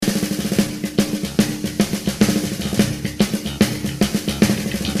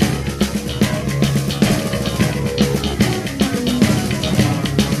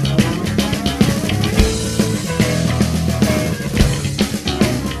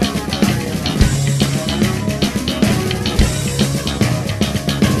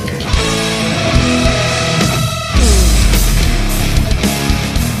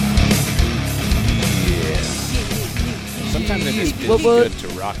What? Good to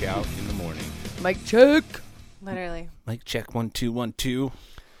rock out in the morning. Mic check. Literally. Mic check 1 2 1 2.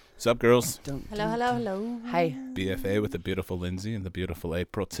 What's up, girls? Hello. Hi. BFA with the beautiful Lindsay and the beautiful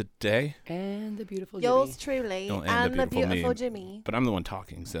April today. And the beautiful Yours Jimmy. truly. Don't And the beautiful me. Jimmy. But I'm the one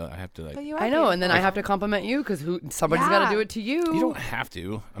talking, so I have to But like. you are I know, and then I beautiful. have to compliment you because somebody's got to do it to you. You don't have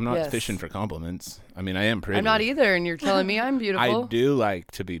to. I'm not Yes. fishing for compliments. I mean, I am pretty. I'm not either, and you're telling me I'm beautiful. I do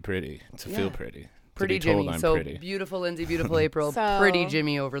like to be pretty, to Yeah. feel pretty. Pretty to be told Jimmy. I'm So pretty. beautiful Lindsay, beautiful April, So- pretty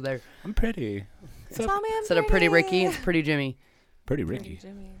Jimmy over there. I'm pretty. Tell me I'm Instead of pretty Ricky, it's pretty Jimmy. Pretty Pretty Ricky.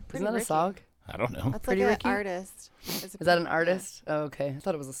 Jimmy. Isn't Pretty that a Ricky. song? I don't know. That's Pretty like Ricky? an artist. Is that an artist? Oh, okay. I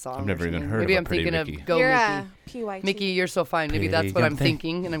thought it was a song. I've or never even something. heard Maybe of a I'm Pretty thinking Ricky. of Go You're Mickey. PYT. Mickey, you're so fine. Maybe Pretty that's what I'm young thing.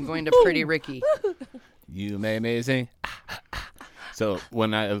 thinking, and I'm going to Pretty Ricky. You may amazing. So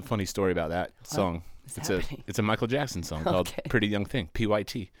a funny story about that song. What's happening? It's a Michael Jackson song called Okay. Pretty Young Thing,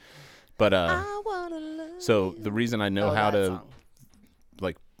 PYT. But I wanna love so you. the reason I know Oh, how that to song.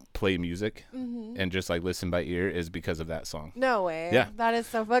 like play music Mhm. and just like listen by ear is because of that song. No way. Yeah. That is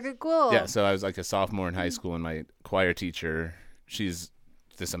so fucking cool. Yeah, so I was like a sophomore in high school, and my choir teacher, she's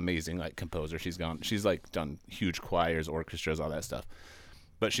this amazing like composer. She's like done huge choirs, orchestras, all that stuff.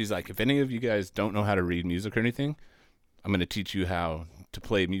 But she's like, if any of you guys don't know how to read music or anything, I'm going to teach you how to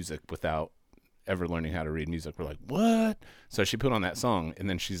play music without ever learning how to read music. We're like, what? So she put on that song, and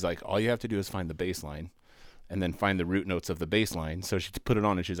then she's like, all you have to do is find the bass line and then find the root notes of the bass line. So she put it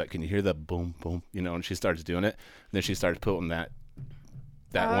on, and she's like, can you hear the boom, boom? And she starts doing it. And then she starts putting that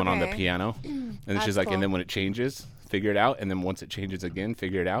one on the Okay. piano. And then she's That's like, cool. and then when it changes, figure it out. And then once it changes again,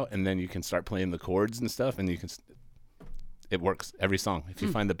 figure it out. And then you can start playing the chords and stuff. And it works every song. If you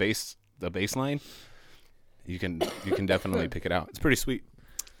find the bass line, you can definitely pick it out. It's pretty sweet.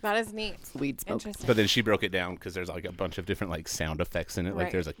 That is neat. Weed smoke. Interesting. But then she broke it down because there's like a bunch of different like sound effects in it. Like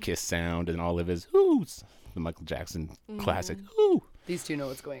Right. there's a kiss sound, and all of his oohs, the Michael Jackson classic. Ooh. These two know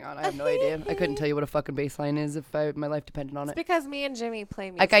what's going on. I have no idea. I couldn't tell you what a fucking bass line is if my life depended on It's it. because me and Jimmy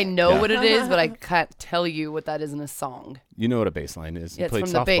play music. Like, I know Yeah. what it is, but I can't tell you what that is in a song. You know what a bass line is. Yeah, You it's played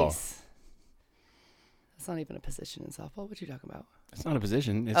from softball. the bass. It's not even a position in softball. What are you talking about? It's not a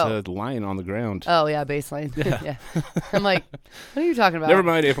position. It's Oh. a line on the ground. Oh, yeah, bass line. Yeah. I'm like, what are you talking about? Never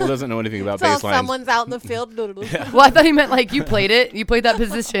mind. April doesn't know anything about Until bass lines. someone's out in the field. Well, I thought he meant like you played it. You played that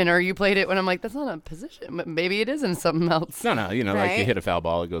position, or you played it when I'm like, that's not a position. Maybe it is in something else. No, like you Right? hit a foul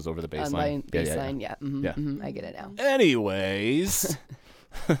ball, it goes over the bass line. Bass line, yeah. Mhm, Yeah. mhm, I get it now. Anyways,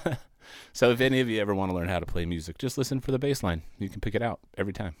 so if any of you ever want to learn how to play music, just listen for the bass line. You can pick it out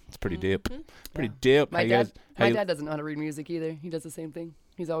every time. It's pretty dope. Pretty dope. My How you guys- how my you- dad doesn't know how to read music either. He does the same thing.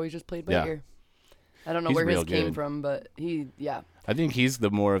 He's always just played by Yeah. ear. I don't know He's where his real came good. from, but yeah. I think he's the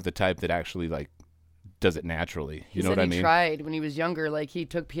more of the type that actually like does it naturally. He You know said what I he mean? tried when he was younger. Like, he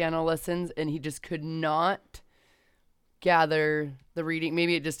took piano lessons and he just could not gather the reading.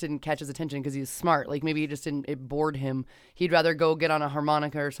 Maybe it just didn't catch his attention because he's smart. Like, maybe it bored him. He'd rather go get on a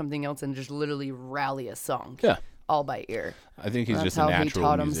harmonica or something else and just literally rally a song. Yeah. All by ear. I think he's That's just a how he natural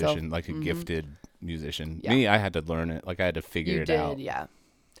taught himself. musician, like a gifted musician. Yeah. Me, I had to learn it. Like I had to figure You it did, out. yeah.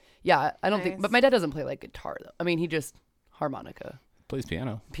 Yeah, I don't think, Nice. but my dad doesn't play like guitar though. I mean, he just harmonica, Plays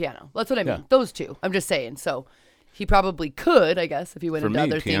piano. piano. That's what I mean. Yeah. Those two. I'm just saying. So he probably could, I guess, if he went For into me,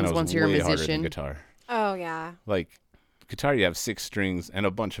 other things piano's once you're a way harder than musician. guitar. Oh, yeah. Like guitar, you have 6 strings and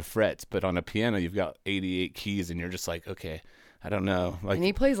a bunch of frets, but on a piano, you've got 88 keys, and you're just like, okay, I don't know. Like, And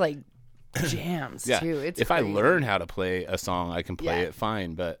he plays like jams yeah, too. It's if crazy. I learn how to play a song, I can play Yeah. it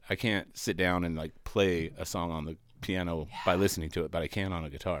fine, but I can't sit down and like play a song on the piano by listening to it, but I can on a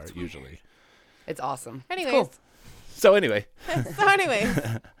guitar usually. It's awesome. It's Anyways. cool. So anyway, So anyways.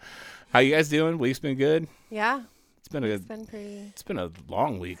 how you guys doing? Week's been good. Yeah. It's been It's been a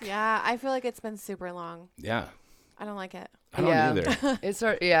long week. Yeah. I feel like it's been super long. Yeah, I don't like it. I don't Yeah. either.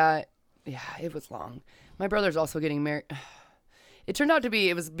 It was long. My brother's also getting married. It turned out to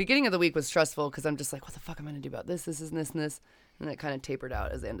be, beginning of the week was stressful because I'm just like, what the fuck am I going to do about this, and this? And it kind of tapered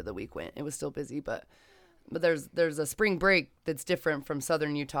out as the end of the week went. It was still busy, but there's a spring break that's different from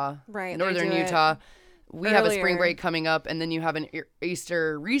southern Utah. Right, they Northern do it Utah. We have a spring earlier. break coming up, and then you have an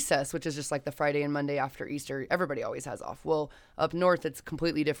Easter recess, which is just like the Friday and Monday after Easter. Everybody always has off. Well, up north, it's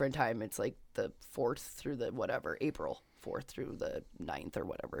completely different time. It's like the 4th through the April 4th through the 9th or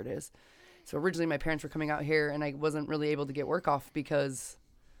whatever it is. So originally my parents were coming out here, and I wasn't really able to get work off because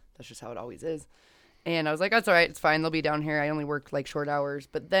that's just how it always is. And I was like, that's all right. It's fine. They'll be down here. I only work like short hours.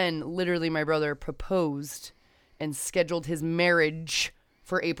 But then literally my brother proposed and scheduled his marriage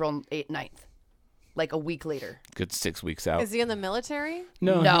for April 9th. Like a week later. Good 6 weeks out. Is he in the military?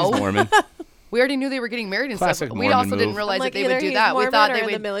 No, No. he's Mormon. We already knew they were getting married and Classic stuff. We Mormon also didn't move. realize Like, that they would either do he's that. We Mormon thought or they in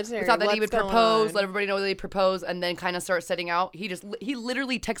the would. military. We thought that he What's would going propose, on? let everybody know they propose, and then kind of start setting out. He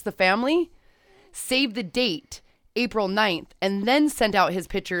literally texted the family, saved the date, April 9th, and then sent out his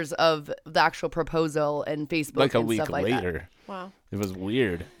pictures of the actual proposal and Facebook Like a and week stuff like later. that. Wow. It was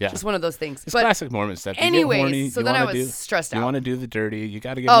weird. Yeah. Just one of those things. It's But classic Mormon stuff. You anyways, get horny, so you then I wanna was stressed You out. want to do the dirty. You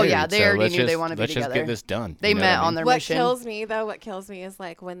got to get Oh, married. yeah, they so already let's knew they just- wanna be Let's just together. get this done. They You know met what I on mean? their What mission. kills me though, is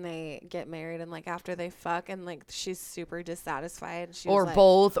like when they get married and like after they fuck and like she's super dissatisfied. And she Or was like,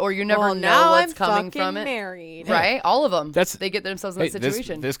 both, or you never well, know now what's I'm coming fucking from it. married. Right? All of them. That's- They get themselves in Hey, that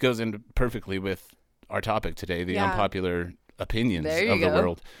situation. This goes into perfectly with our topic today, the Yeah. unpopular opinions There you of the go.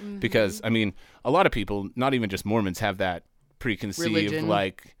 world. Because, I mean, a lot of people, not even just Mormons, have that preconceived, Religion.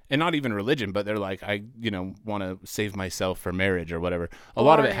 like, and not even religion, but they're like, I, want to save myself for marriage or whatever. A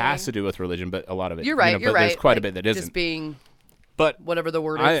lot of it has Boring. to do with religion, but a lot of it, You're right. but there's quite a bit that Just isn't. being But whatever the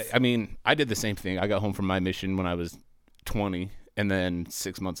word I is. mean, I did the same thing. I got home from my mission when I was 20, and then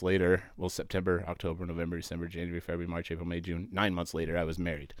 6 months later, well, September, October, November, December, January, February, March, April, May, June, 9 months later, I was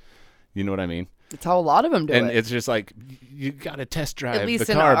married. You know what I mean? It's how a lot of them do And it. it's just like, you got to test drive least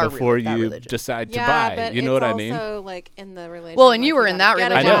the in car our before that you religion. decide to Yeah, buy. but You know it's what I mean? also like in the religion. Well, and like, you were in that gotta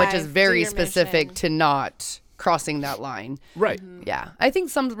get a religion, which wife, is do very your specific mission. to not crossing that line. Right. Yeah. I think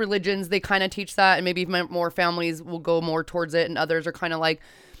some religions, they kind of teach that, and maybe more families will go more towards it, and others are kind of like,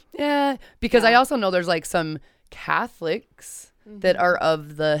 yeah. Because I also know there's like some Catholics that are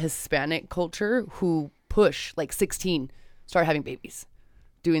of the Hispanic culture who push like 16, start having babies.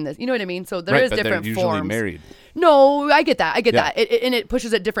 Doing this, you know what I mean? So there Right, is but different they're usually forms. married. No, I get that. Yeah. that. And it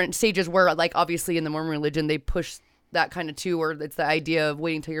pushes at different stages where, like, obviously in the Mormon religion, they push that kind of too, where it's the idea of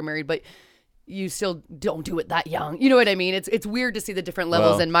waiting till you're married, but you still don't do it that young. You know what I mean? It's weird to see the different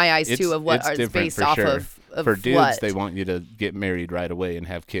levels Well, in my eyes too of what it's is different based for off sure. of For dudes, what. they want you to get married right away and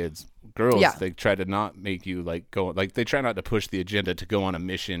have kids. Girls, Yeah. they try to not make you like go, like they try not to push the agenda to go on a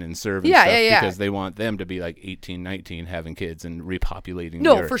mission and serve and Yeah, stuff yeah. because they want them to be like 18, 19 having kids and repopulating the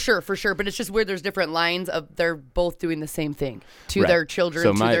No, earth. for sure. But it's just weird. There's different lines of they're both doing the same thing to Right. their children,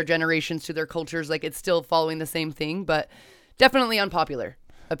 So to my- their generations, to their cultures. Like it's still following the same thing, but definitely unpopular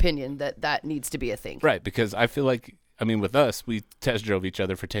opinion that needs to be a thing. Right, because I feel like, I mean, with us, we test drove each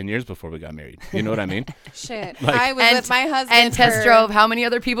other for 10 years before we got married. You know what I mean? Shit. Like- I was with my husband And test for- drove how many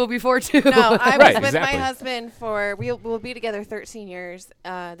other people before too? No, I was Right, with exactly. my husband for we'll be together 13 years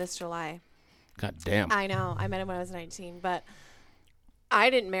this July. God damn. I know. I met him when I was 19, but I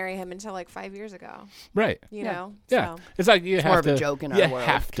didn't marry him until like 5 years ago. Right. You Yeah. know. Yeah. So. It's like you have more of to a joke in you our world,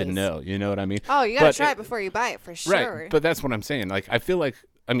 have to 'cause- know, you know what I mean? Oh, you gotta But try it before you buy it for sure. Right, but that's what I'm saying. Like, I feel like,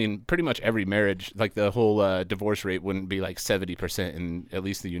 I mean, pretty much every marriage, like the whole divorce rate wouldn't be like 70% in at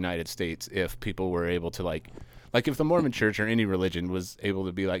least the United States if people were able to like if the Mormon church or any religion was able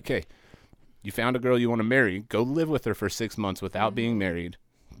to be like, hey, you found a girl you want to marry, go live with her for 6 months without being married.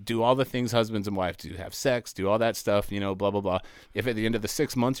 Do all the things husbands and wives do, have sex, do all that stuff, you know, blah, blah, blah. If at the end of the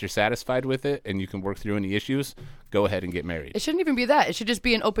 6 months you're satisfied with it and you can work through any issues, go ahead and get married. It shouldn't even be that. It should just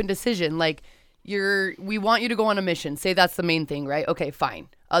be an open decision. Like we want you to go on a mission. Say that's the main thing, right? Okay, fine.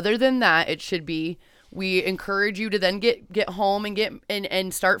 Other than that, it should be we encourage you to then get home and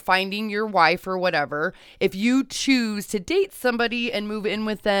and start finding your wife or whatever. If you choose to date somebody and move in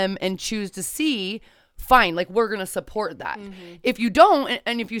with them and choose to see, fine. Like we're gonna support that. If you don't,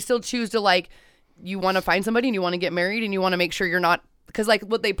 and if you still choose to like, you want to find somebody and you want to get married and you want to make sure you're not, because like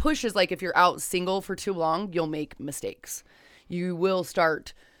what they push is like if you're out single for too long, you'll make mistakes. You will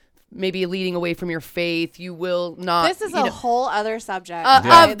start maybe leading away from your faith. You will not. This is a whole other subject.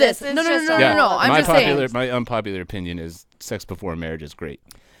 Yeah. Of this. is No, just a Yeah, no, whole I'm my just saying. popular, my unpopular opinion is sex before marriage is great.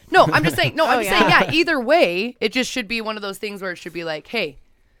 No, I'm just saying. No, I'm Oh, just saying. yeah. Yeah. Either way, it just should be one of those things where it should be like, hey,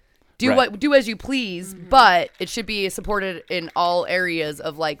 Right. do as you please, but it should be supported in all areas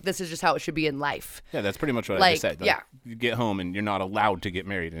of like this is just how it should be in life. Yeah, that's pretty much what I Like, just said. yeah. You get home and you're not allowed to get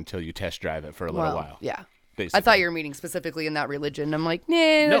married until you test drive it for a little Well, while. yeah. Basically. I thought you were meaning specifically in that religion. I'm like, nah,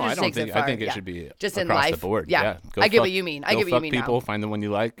 that No, just I don't takes think. it far. I think it Yeah. should be just in across life. the board. Yeah, Go I get fuck- what you mean. I go get what you fuck mean people, now. find the one you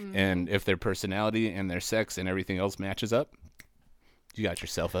like, and if their personality and their sex and everything else matches up, you got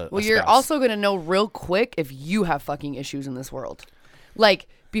yourself a. Well, a you're spouse. also gonna know real quick if you have fucking issues in this world. Like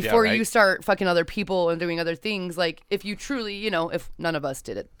before right. you start fucking other people and doing other things, like if you truly, if none of us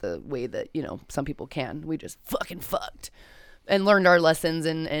did it the way that, some people can, we just fucking fucked and learned our lessons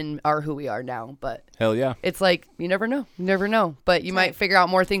and are who we are now. But Hell yeah. it's like, you never know. But you might figure out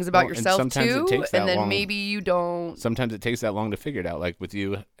more things about Well, and yourself sometimes it too. takes that And then long. maybe you don't. Sometimes it takes that long to figure it out. Like with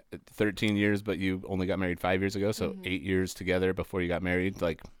you, 13 years, but you only got married 5 years ago, so 8 years together before you got married.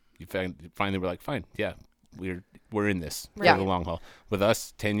 Like you finally were like, fine, yeah, we're in this for Yeah. the long haul. With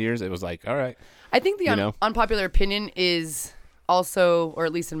us, 10 years, it was like, all right. I think the unpopular opinion is also, or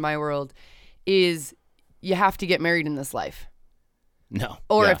at least in my world, is you have to get married in this life. No.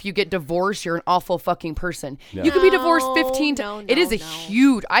 Or Yeah. if you get divorced, you're an awful fucking person. Yeah. You could be divorced 15 No, times. It is a no.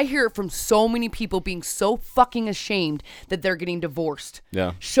 huge. I hear it from so many people being so fucking ashamed that they're getting divorced.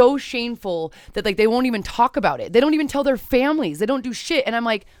 Yeah. So shameful that like they won't even talk about it. They don't even tell their families. They don't do shit. And I'm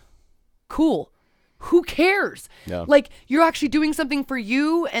like, cool. Who cares? Yeah. Like you're actually doing something for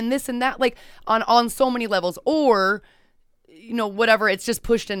you and this and that, like on so many levels. Or whatever, it's just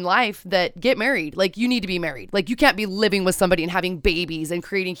pushed in life that get married. Like you need to be married. Like you can't be living with somebody and having babies and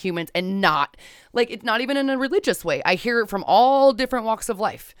creating humans and not like it's not even in a religious way. I hear it from all different walks of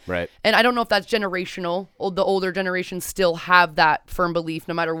life. Right. And I don't know if that's generational. The older generations still have that firm belief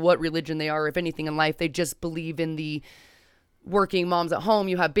no matter what religion they are, if anything in life, they just believe in the working moms at home.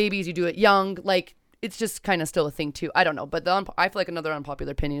 You have babies, you do it young. Like it's just kind of still a thing too. I don't know. But I feel like another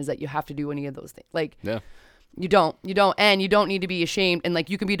unpopular opinion is that you have to do any of those things. Like, Yeah. You don't, and you don't need to be ashamed. And like,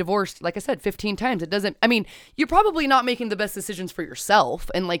 you can be divorced, like I said, 15 times. It doesn't, I mean, you're probably not making the best decisions for yourself.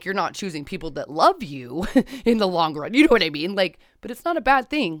 And like, you're not choosing people that love you in the long run. You know what I mean? Like, but it's not a bad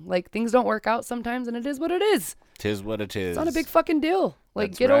thing. Like things don't work out sometimes and it is what it is. Tis what it is. It's not a big fucking deal.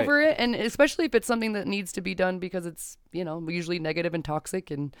 Like That's get right. over it. And especially if it's something that needs to be done because it's, usually negative and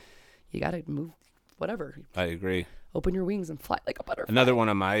toxic and you got to move, whatever. I agree. Open your wings and fly like a butterfly. Another one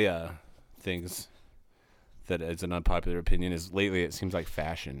of my things that is an unpopular opinion is lately it seems like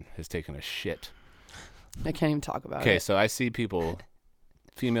fashion has taken a shit. I can't even talk about it. Okay, so I see people,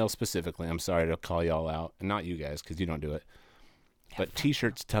 females specifically, I'm sorry to call y'all out, and not you guys because you don't do it, but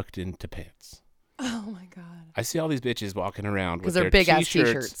T-shirts tucked into pants. Oh my God. I see all these bitches walking around with Because they're their big-ass T-shirts,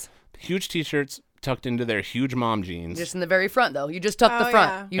 T-shirts. huge T-shirts tucked into their huge mom jeans. Just in the very front, though. You just tuck the Oh,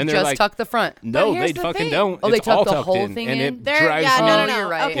 front. yeah. You And they're just like, tuck the front. No, But they here's the fucking thing. don't. Oh, they It's tuck all the tucked whole in, thing and in? it There, drives yeah, me. no. You're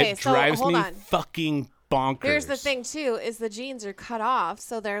right. Okay, It so drives hold me on. fucking bonkers. Here's the thing too: is the jeans are cut off,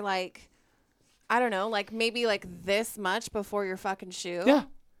 so they're like, I don't know, like maybe like this much before your fucking shoe.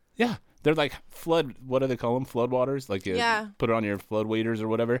 Yeah. They're like flood. What do they call them? Flood waters. Like you Yeah. put it on your flood waders or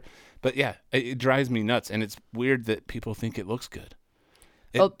whatever. But yeah, it drives me nuts, and it's weird that people think it looks good.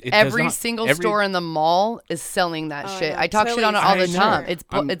 It does every not. single Every- store in the mall is selling that Oh, shit. yeah. I talk shit on it all the Tilly's, time. sure.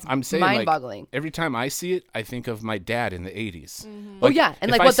 It's I'm saying, like, mind-boggling. every time I see it, I think of my dad in the 80s. Oh, yeah, and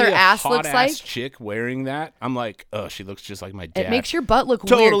if like I what their see a ass looks hot-ass like. chick wearing that, I'm like, oh, she looks just like my dad. It makes your butt look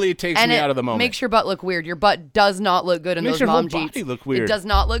Totally weird. takes And me it out of the moment. Makes your butt look weird. Your butt does not look good in Makes those your mom whole jeans. body look weird. It does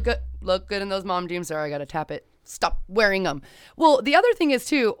not look good in those mom jeans. Sorry, I gotta tap it. Stop wearing them. Well, the other thing is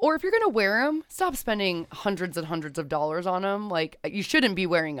too, or if you're gonna wear them, stop spending hundreds and hundreds of dollars on them. Like you shouldn't be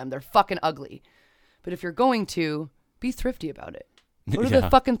wearing them. They're fucking ugly. But if you're going to, be thrifty about it. Go to the Yeah.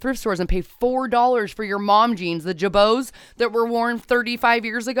 fucking thrift stores and pay $4 for your mom jeans, the Jabos that were worn 35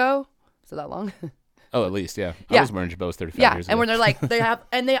 years ago. Is it that long? Oh, at least, yeah. I Yeah. was wearing Jabos 35 Yeah, years ago. and when they're like, they have,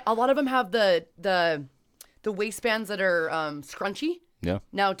 and they a lot of them have the waistbands that are scrunchy. Yeah.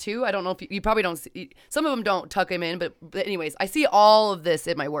 Now too, I don't know if you probably don't see, some of them don't tuck them in, but anyways, I see all of this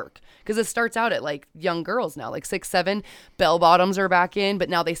at my work because it starts out at like young girls now, like 6, 7, bell bottoms are back in, but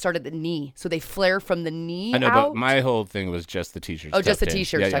now they start at the knee, so they flare from the knee. I know, out. but my whole thing was just the t-shirts. Oh, just tucked the in.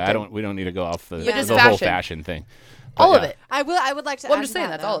 t-shirts Yeah, tucked I in. don't. We don't need to go off the, But just the whole fashion. fashion thing. But all of yeah. it. I would like to. Well, I'm add just to saying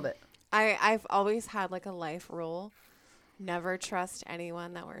that, that's all though. of it. I've always had like a life rule: never trust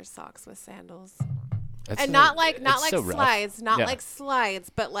anyone that wears socks with sandals. That's And so- not like it's so rough. slides, not Yeah. like slides,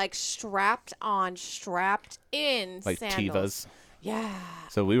 but like strapped in like sandals. Tivas. Yeah.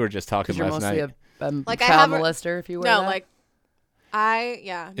 So we were just talking Because you're last mostly night. a Like, I child have a- molester if you wear No, that. like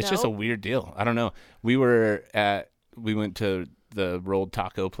It's just a weird deal. I don't know. We went to the rolled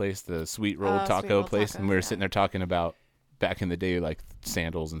taco place, the sweet rolled Sweet taco Rolled place, and we Tacos, were yeah. sitting there talking about back in the day, like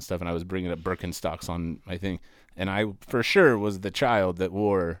sandals and stuff, and I was bringing up Birkenstocks on my thing, and I for sure was the child that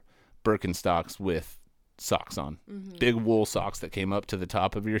wore Birkenstocks with socks on, big wool socks that came up to the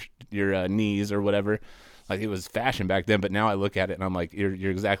top of your knees or whatever. Like it was fashion back then, but now I look at it and I'm like, you're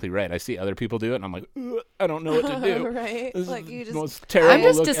exactly right. I see other people do it, and I'm like, "Ugh, I don't know what to do. Right? This Like, is you the just- most terrible I'm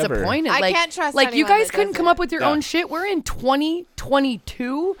just look ever." disappointed. I like, can't trust like you anyone guys that couldn't does come it. up with your Yeah. own shit. We're in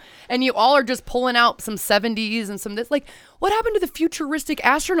 2022, and you all are just pulling out some 70s and some this. Like, what happened to the futuristic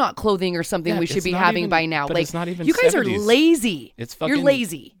astronaut clothing or something Yeah, we should it's be not having even- by now? but Like, it's not even you guys 70s. are lazy. It's fucking You're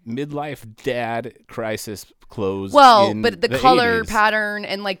lazy. midlife dad crisis clothes. Well, in but the color 80s. pattern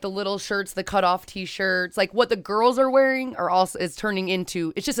and like the little shirts, the cut off T-shirts, like what the girls are wearing are also is turning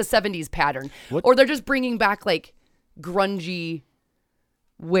into. It's just a 70s pattern, What- or they're just bringing back like grungy.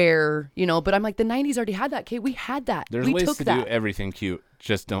 where, you know, but I'm like, the 90s already had that, Kate. We had that. There's we ways took to that. do everything cute.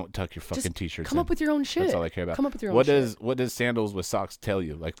 Just don't tuck your fucking Just t-shirts come in. up with your own shit. That's all I care about. Come up with your own shit. What does sandals with socks tell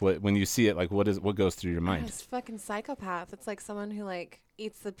you? Like when you see it, like what goes through your mind? It's fucking psychopath. It's like someone who like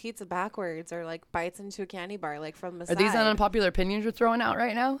eats the pizza backwards or like bites into a candy bar like from the side. Are these unpopular opinions you're throwing out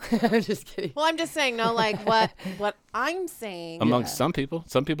right now? I'm just kidding. Well, I'm just saying, no, like what I'm saying. Amongst some people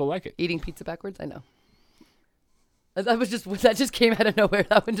like it. Eating pizza backwards, I know. That just came out of nowhere.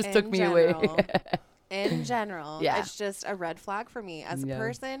 That one just took me away. In general, Yeah. it's just a red flag for me as a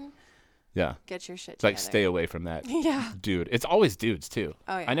person. Yeah. Get your shit It's together. like stay away from that. Yeah. Dude, it's always dudes too.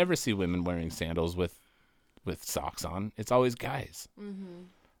 Oh, yeah. I never see women wearing sandals with socks on. It's always guys. Mm-hmm.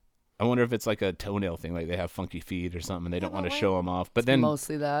 I wonder if it's like a toenail thing, like they have funky feet or something and they don't want to Probably. show them off. But then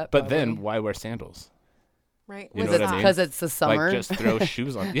Mostly that. But then probably. why wear sandals? Right. You know With what I mean? Because it's the summer. Like just throw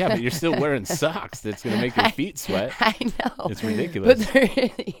shoes on. Yeah, but you're still wearing socks. That's gonna make your feet sweat. I know. It's ridiculous. But they're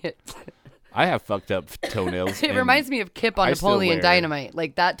idiots. I have fucked up toenails. It and reminds me of Kip on I still Napoleon wear- Dynamite.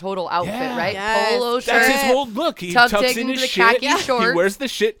 Like that total outfit, Yeah. right? Yes. Polo shirt. That's his whole look. He tucked tucks in in his the shit. khaki shorts, He wears the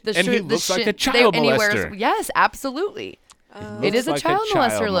shit, and he looks like a child and he molester. wears, yes, absolutely. He It is a looks child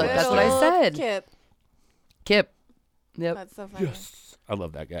molester look. molester. That's what I said. Kip. Yep. That's so funny. Yes, I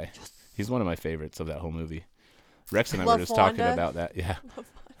love that guy. He's one of my favorites of that whole movie. Rex and I were just talking LaFonda. about that. Yeah.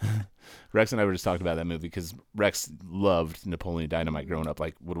 Rex and I were just talking about that movie because Rex loved Napoleon Dynamite growing up.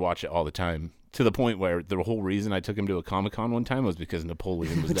 Like would watch it all the time to the point where the whole reason I took him to a Comic-Con one time was because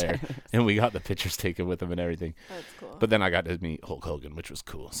Napoleon was there and we got the pictures taken with him and everything. That's cool. But then I got to meet Hulk Hogan, which was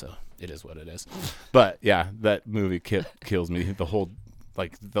cool. So it is what it is. But yeah, that movie kills me. The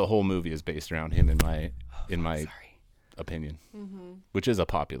whole movie is based around him in my opinion, which is a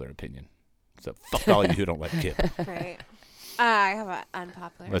popular opinion. So fuck all you who don't like Kip. Right. I have an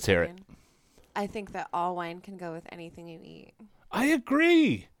unpopular Let's hear it. opinion. I think that all wine can go with anything you eat. I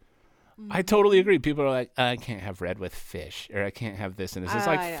agree. I totally agree. People are like, I can't have red with fish, or I can't have this and this. It's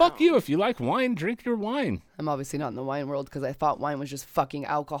I like, fuck don't. you. If you like wine, drink your wine. I'm obviously not in the wine world because I thought wine was just fucking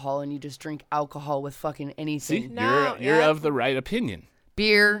alcohol and you just drink alcohol with fucking See, anything. No, you're yeah. of the right opinion.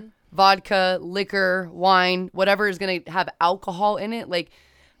 Beer, vodka, liquor, wine, whatever is going to have alcohol in it. Like,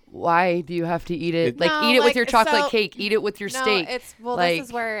 why do you have to eat it? Like, No, eat it with like, your chocolate so- cake. Eat it with your No, steak. this like,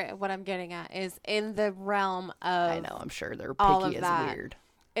 is where what I'm getting at is in the realm of I know. I'm sure they're all picky of as that. weird.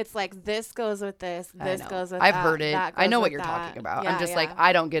 It's like this goes with this, I this know. goes with I've that, heard it. that I goes know what with you're that. talking about. Yeah, I'm just yeah. like,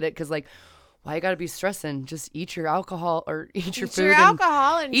 I don't get it because, like, why you gotta be stressing? Just eat your alcohol or eat your Eat food your and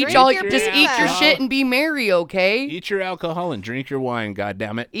alcohol and eat drink all your just eat your pizza. shit and be merry, okay? Eat your alcohol and drink your wine,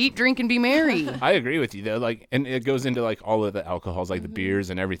 goddammit. Eat, drink, and be merry. I agree with you though. Like, and it goes into like all of the alcohols, like the beers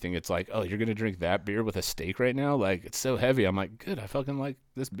and everything. It's like, oh, you're gonna drink that beer with a steak right now? Like, it's so heavy. I'm like, good. I fucking like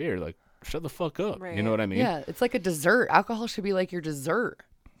this beer. Like, shut the fuck up. You Right. know what I mean? Yeah, it's like a dessert. Alcohol should be like your dessert.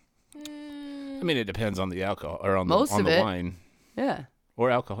 I mean, it depends on the alcohol or on Most the, on of the it. wine Yeah.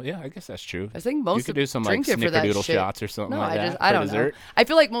 or alcohol. Yeah, I guess that's true. I think You most could do some like drink it for that snickerdoodle shit. shots or something No, like that I for don't dessert. know. I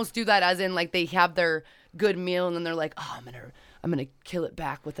feel like most do that as in like they have their good meal and then they're like, oh, I'm gonna kill it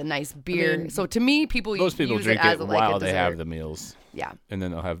back with a nice beer. mean, So to me, people Most people use drink it as it a, like, while a they have dessert. the meals. Yeah. And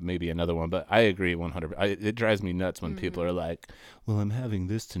then they'll have maybe another one. But I agree 100%. It drives me nuts when people are like, well, I'm having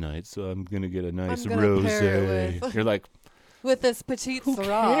this tonight, so I'm going to get a nice gonna pair it rosé. with- You're like, with this petite who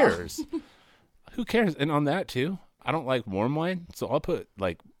Syrah. cares? Who cares? And on that, too, I don't like warm wine, so I'll put,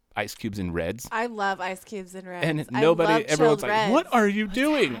 like, ice cubes in reds. I love ice cubes and reds. And I nobody, love everyone's chilled like, reds. what are you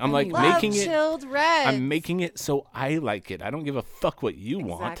doing? I'm like, Love making it. chilled reds. I'm making it so I like it. I don't give a fuck what you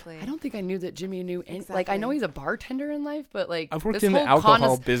want. Exactly. I don't think I knew that Jimmy knew any, like I know Exactly. he's a bartender in life, but like I've worked this in the whole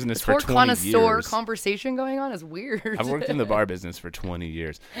alcohol business this for whole 20 connoisseur years. conversation going on is weird. I've worked in the bar business for 20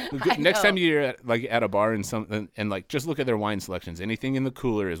 years. Next time you're at a bar and something and like just look at their wine selections. Anything in the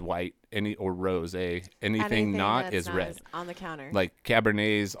cooler is white, or rosé. Anything not that's is not red. on the counter. Like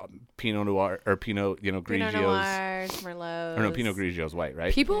Cabernets, Pinot Noir, or Pinot, Pinot Grigios. Noirs, Merlots. Or no, Pinot Grigio is white,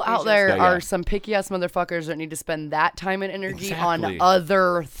 right? People Grigio's out there Yeah, yeah. are some picky ass motherfuckers that need to spend that time and energy Exactly. on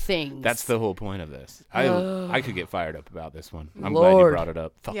other things. That's the whole point of this. I could get fired up about this one. I'm glad you Lord. brought it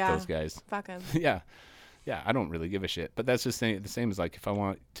up. Fuck Yeah. those guys. Fuck 'em. Yeah. I don't really give a shit. But that's just the same as like if I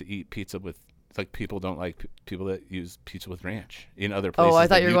want to eat pizza with like people don't like people that use pizza with ranch in other places. Oh, I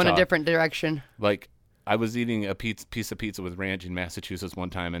thought than you were going a Utah. different direction. Like I was eating a piece of pizza with ranch in Massachusetts one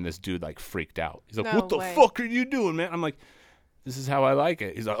time, and this dude like freaked out. He's like, No "What the way. fuck are you doing, man?" I'm like, "This is how I like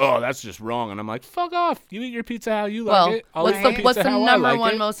it." He's like, "Oh, that's just wrong," and I'm like, "Fuck off! You eat your pizza how you Well, like it. I'll eat my what's pizza the how I number like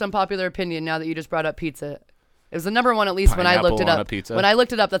one it." most unpopular opinion now that you just brought up pizza? It was the number one, at least when I Pineapple looked it on up. a pizza? When I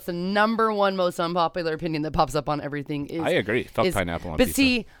looked it up, that's the number one most unpopular opinion that pops up on everything. Is I agree. Fuck is- pineapple on but pizza.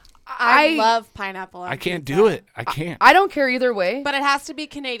 see, I love pineapple on I can't pizza. do it. I can't. I don't care either way. But it has to be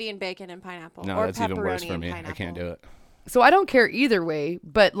Canadian bacon and pineapple. No, or that's even worse pepperoni for and me. pineapple. I can't do it. So I don't care either way,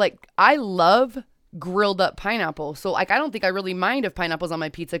 but like I love grilled up pineapple. So like I don't think I really mind if pineapple's on my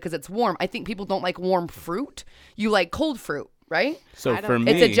pizza because it's warm. I think people don't like warm fruit. You like cold fruit, right? So I for don't-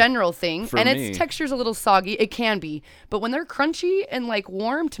 me, It's a general thing, for and me- its texture's a little soggy. It can be, but when they're crunchy and like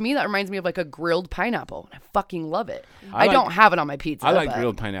warm, to me that reminds me of like a grilled pineapple. I fucking love it. I like- don't have it on my pizza. I like but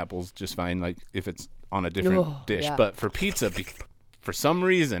grilled pineapples just fine. Like if it's on a different Oh, dish, yeah. but for pizza, for some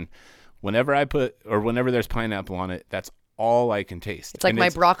reason, whenever there's pineapple on it, that's all I can taste. It's like And my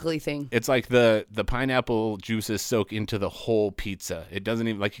broccoli thing. It's like the pineapple juices soak into the whole pizza. It doesn't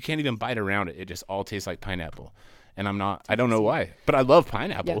even like you can't even bite around it. It just all tastes like pineapple. And I don't know why, but I love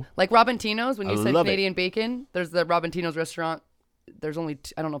pineapple. Yeah, like Robintino's. When you I said love it. Canadian bacon, there's the Robintino's restaurant. There's only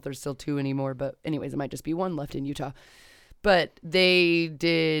I don't know if there's still 2 anymore, but anyways, it might just be 1 left in Utah. But they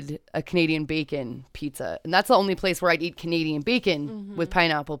did a Canadian bacon pizza, and that's the only place where I'd eat Canadian bacon with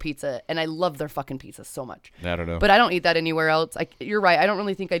pineapple pizza, and I love their fucking pizza so much. I don't know. But I don't eat that anywhere else. You're right. I don't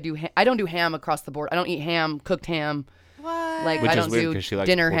really think I do. I don't do ham across the board. I don't eat ham, cooked ham. What? Like Which I is don't weird do because she likes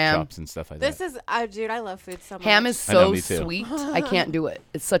dinner pork ham. chops and stuff like This that. is, dude, I love food so much. Ham is I know, so me too. sweet. I can't do it.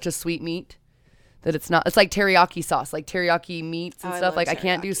 It's such a sweet meat that it's not. It's like teriyaki sauce, like teriyaki meats and Oh, I stuff. love Like I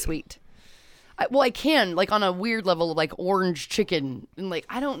can't do teriyaki. sweet. I can like on a weird level, like orange chicken, and like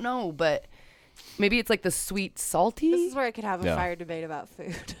I don't know, but maybe it's like the sweet salty. This is where I could have a Yeah. fire debate about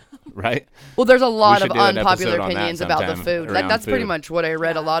food. Right? Well, there's a lot of should do an unpopular episode on that opinions about the sometime food. around That's pretty food. much what I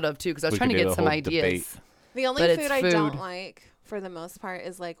read a Yeah. lot of too, because I was We trying to could do get a some whole ideas. debate. The only But it's food I don't food. like, for the most part,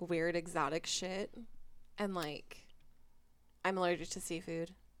 is like weird exotic shit. And like, I'm allergic to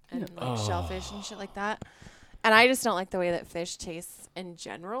seafood and like shellfish and shit like that. And I just don't like the way that fish tastes in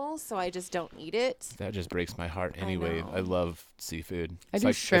general, so I just don't eat it. That just breaks my heart anyway. know. I love seafood. I It's do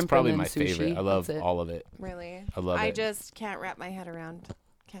like, shrimp it's probably and my then sushi. favorite. I love That's it. all of it. Really. I love I it. just can't wrap my head around.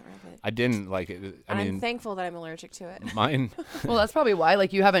 Can't wrap it. I didn't like it. I And I'm mean, thankful that I'm allergic to it. mine. Well, that's probably why.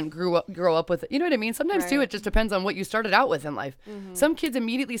 Like you haven't grow up with it. You know what I mean? Sometimes too, Right. it just depends on what you started out with in life. Some kids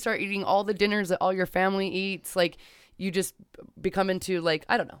immediately start eating all the dinners that all your family eats. Like you just become into like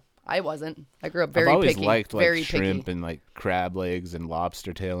I don't know. I wasn't. I grew up very I've always picky. liked like very shrimp picky. and like crab legs and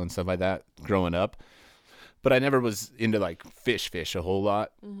lobster tail and stuff like that growing up. But I never was into like fish a whole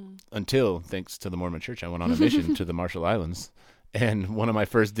lot until, thanks to the Mormon church, I went on a mission to the Marshall Islands. And one of my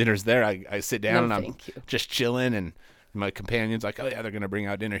first dinners there, I sit down and I'm thank you. just chilling, and my companion's like, oh yeah, they're going to bring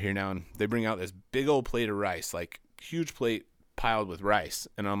out dinner here now. And they bring out this big old plate of rice, like huge plate piled with rice.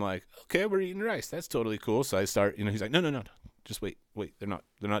 And I'm like, okay, we're eating rice. That's totally cool. So I start, he's like, no. Just wait. They're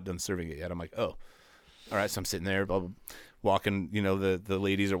not done serving it yet. I'm like, oh, all right. So I'm sitting there, blah, blah, walking, the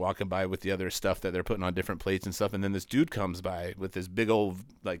ladies are walking by with the other stuff that they're putting on different plates and stuff. And then this dude comes by with this big old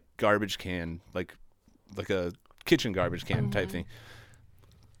like garbage can, like a kitchen garbage can type thing.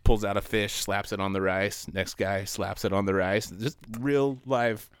 Pulls out a fish, slaps it on the rice. Next guy slaps it on the rice. Just real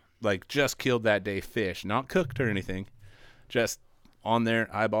live, like just killed that day fish, not cooked or anything. Just on there,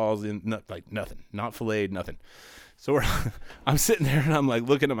 eyeballs in, like nothing, not filleted, nothing. So I'm sitting there and I'm like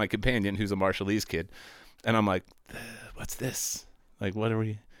looking at my companion who's a Marshallese kid, and I'm like, what's this? Like, what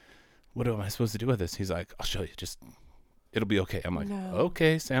am I supposed to do with this? He's like, I'll show you. Just, it'll be okay. I'm like, No.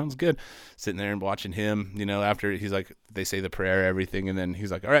 okay, sounds good. Sitting there and watching him, after he's like, they say the prayer, everything. And then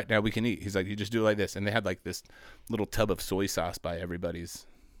he's like, all right, now we can eat. He's like, you just do it like this. And they had like this little tub of soy sauce by everybody's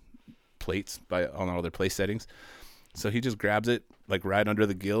plates on all their place settings. So he just grabs it like right under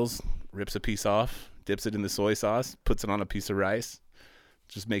the gills, rips a piece off, dips it in the soy sauce, puts it on a piece of rice,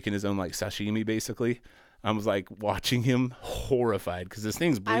 just making his own like sashimi basically. I was like watching him horrified because this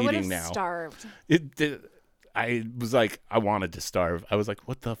thing's I would bleeding have now. starved. I was like, I wanted to starve. I was like,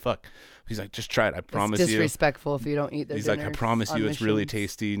 what the fuck? He's like, just try it. I promise It's you. disrespectful if you don't eat their He's like, I dinners promise on you it's really missions.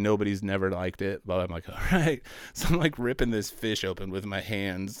 tasty. Nobody's never liked it. But I'm like, all right. So I'm like ripping this fish open with my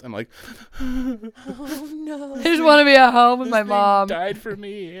hands. I'm like, Oh no. I just want to be at home with this my thing mom. died for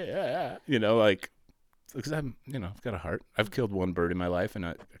me. Yeah. Because I'm, I've got a heart. I've killed one bird in my life, and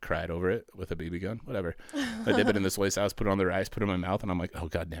I cried over it with a BB gun. Whatever. I dip it in the soy sauce, put it on the rice, put it in my mouth, and I'm like, oh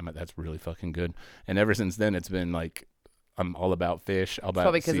god damn it, that's really fucking good. And ever since then, it's been like, I'm all about fish, all about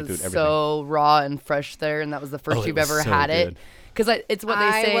Probably because seafood, it's everything. so raw and fresh there, and that was the first Oh, it you've was ever so had it. good. Because it's what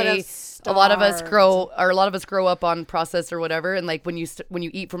I they would've say. A lot of us starved. grow up on processed or whatever, and like when you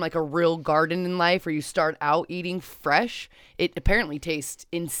eat from like a real garden in life, or you start out eating fresh, it apparently tastes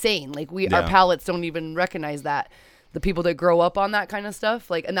insane. Like our Yeah. palates don't even recognize that. The people that grow up on that kind of stuff,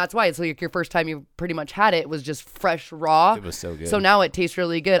 like, and that's why it's like your first time you pretty much had it was just fresh, raw. It was so good. So now it tastes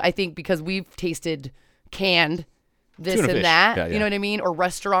really good. I think because we've tasted canned this Tuna and fish. that. Yeah, You yeah. know what I mean? Or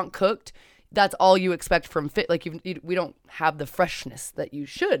restaurant cooked. That's all you expect from fit. Like we don't have the freshness that you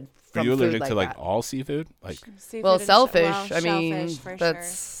should. Are From you food allergic like to like that. all seafood? Like, Seafood Well, and shellfish. I mean, shellfish for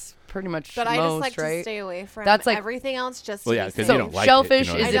that's pretty much But most, I just like right? to stay away from That's like- everything else. Just well, to yeah, be because safe. you don't like shellfish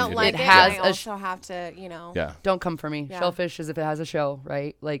it. You know, is I if don't like it it. has and I a also have to, yeah. Don't come for me. Yeah. Shellfish is if it has a shell,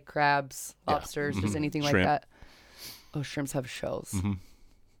 right? Like crabs, Yeah. lobsters, just anything Shrimp. like that. Oh, shrimps have shells. Mm-hmm.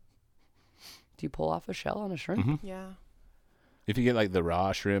 Do you pull off a shell on a shrimp? Mm-hmm. Yeah. If you get like the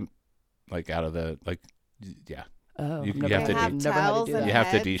raw shrimp, like out of the yeah, Oh, You- I've you have to never do- never had to do that. You have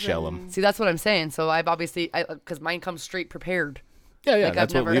to heads de-shell 'em. and- See, that's what I'm saying. So I've obviously, because mine comes straight prepared. yeah. Like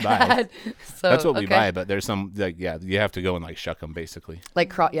That's I've what never we buy. had. So, That's what we okay. buy. But there's some like you have to go and like shuck them basically.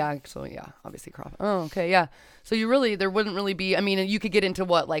 Like obviously crop. Oh, okay, yeah. So there wouldn't really be. I mean, you could get into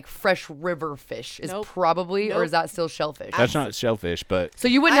what like fresh river fish is Nope. probably, or Nope. is that still shellfish? That's not shellfish, but So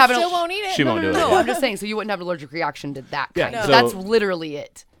you wouldn't I have still an. won't eat it. She no, won't no, do no, it. No, no. I'm just saying. So you wouldn't have an allergic reaction to that Yeah, kind. No. so- That's literally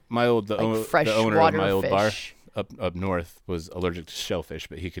it. my old the, Like o- fresh the owner of water my old bar fish. up north was allergic to shellfish,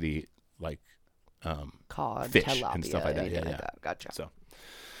 but he could eat like Cod, fish tilapia, and stuff like that. anything Yeah, like yeah. that. Gotcha. So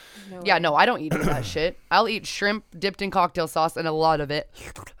Yeah, no, I don't eat any of that shit. I'll eat shrimp dipped in cocktail sauce, and a lot of it.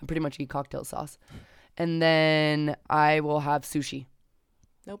 I pretty much eat cocktail sauce. And then I will have sushi.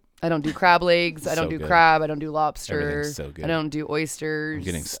 Nope. I don't do crab legs. I don't So do good. crab. I don't do lobster. Everything's so good. I don't do oysters. I'm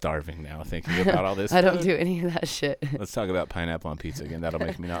getting starving now thinking about all this. I don't do any of that shit. Let's talk about pineapple on pizza again. That'll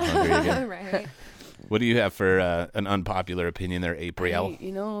make me not hungry again. right. What do you have for an unpopular opinion there, April?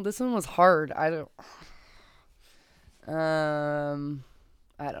 This one was hard. I don't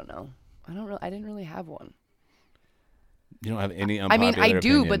know. I didn't really have one. You don't have any I unpopular mean, I do,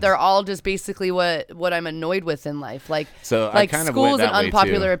 opinions? but they're all just basically what I'm annoyed with in life. Like, So I like kind of school went is an that way,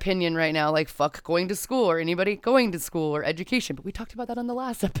 unpopular too. opinion right now. Like, fuck going to school or anybody going to school or education. But we talked about that on the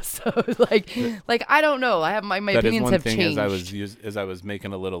last episode. like I don't know. I have my That is opinions one have thing. changed. As I was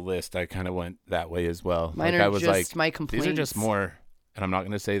making a little list, I kind of went that way as well. Mine like are I was just like, my these complaints. are just more, and I'm not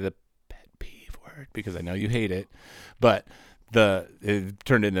going to say the pet peeve word because I know you hate it, but it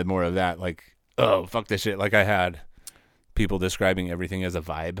turned into more of that. Like, oh fuck this shit. Like I had people describing everything as a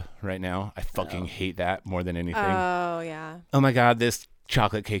vibe right now. I fucking hate that more than anything. Oh yeah. Oh my god, this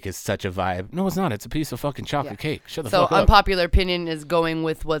chocolate cake is such a vibe. No, it's not. It's a piece of fucking chocolate cake. Shut the So fuck up. unpopular opinion is going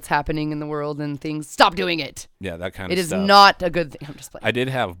with what's happening in the world and things. Stop doing it. Yeah, that kind of It is stuff. not a good thing. I'm just playing. I did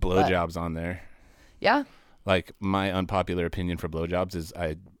have blowjobs on there. Yeah. Like my unpopular opinion for blowjobs is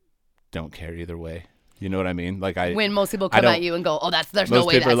I don't care either way. You know what I mean? Like When most people I come don't- at you and go, "Oh, there's most no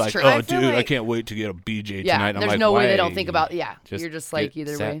way people that's are like, true." oh I feel dude, I like- can't wait to get a BJ Yeah, tonight. I'm there's like, no way they why? don't think about. Yeah, you're just like get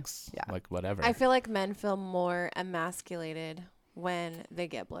either way. sex, Yeah. like whatever. I feel like men feel more emasculated when they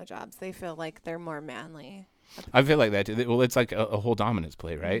get blowjobs. They feel like they're more manly. I feel like that too. Well, it's like a whole dominance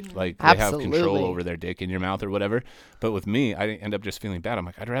play, right? Like they have control Absolutely. over their dick in your mouth or whatever. But with me, I end up just feeling bad. I'm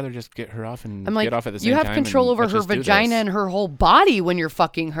like, I'd rather just get her off and I'm like, get off at the same you have time. control and over let's her just do vagina this. and her whole body when you're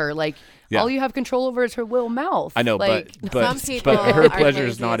fucking her. Like, Yeah. all you have control over is her little mouth. I know, like, Some people but her are pleasure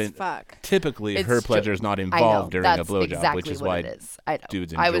is lazy not as in. fuck. Typically, It's her ju- pleasure is not I know, involved during a that's blowjob, exactly which is what why it is. I know.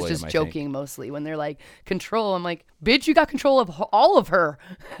 dudes I was enjoy just them, I think. joking mostly when they're like control. I'm like, bitch, you got control of all of her.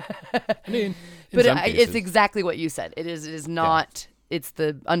 I mean, in But some it's cases. exactly what you said. It is not. It's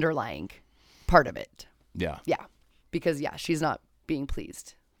the underlying part of it. Yeah. Yeah, because she's not being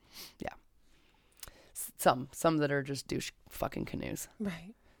pleased. Yeah, some that are just douche fucking canoes,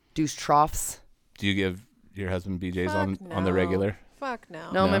 Right. douche troughs. Do you give your husband BJ's on the no. regular? Fuck no.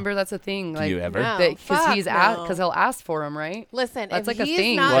 No, remember that's a thing. Like, you ever? No. because Fuck he's no. because he'll ask for him, right? Listen, That's if like a he's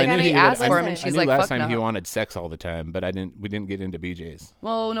thing. not Well, I gonna knew he eat- asked for him, listen, and I she's knew like, last "Fuck time he no." wanted sex all the time, but we didn't get into BJ's.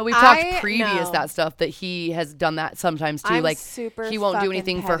 Well, no, we talked I previous know. that stuff that he has done that sometimes too. I'm like super he won't do fucking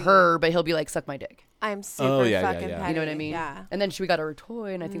anything for petty. her, but he'll be like, "Suck my dick." I'm super yeah, fucking yeah. petty. You know what I mean? Yeah. And then we got her a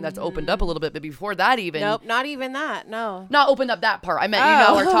toy, and I think that's opened up a little bit. But before that, even Nope, not even that. No. not opened up that part. I meant Oh, you I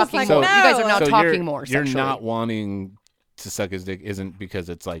are was talking like, more. You guys are now So talking more. You're Sexually. not wanting to suck his dick isn't because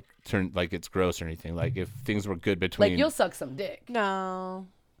it's like like it's gross or anything. Like if things were good between like you'll suck some dick. No.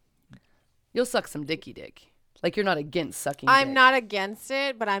 You'll suck some dicky dick. Like you're not against sucking. I'm dick. not against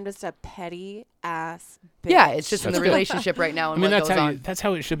it, but I'm just a petty ass bitch. Yeah, it's just in That's the good. relationship right now I and mean what that's goes on. that's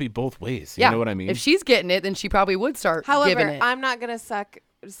how it should be both ways. Yeah, You know what I mean? If she's getting it, then she probably would start giving However, it. I'm not gonna suck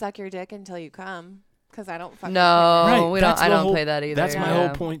your dick until you come, because I don't fucking No, Right, we that's don't. I the don't whole- play that either. That's my yeah.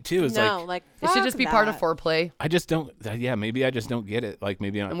 whole point too. Is care. No, like like It should fuck just be part of that. foreplay. I just don't. Yeah, maybe I just don't get it. Like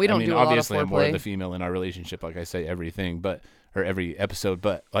maybe And we don't I mean, do a lot of obviously I'm more foreplay. the female in our relationship. Like I say everything, but or every episode,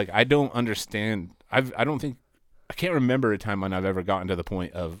 but like I don't understand. I don't think I can't remember a time when I've ever gotten to the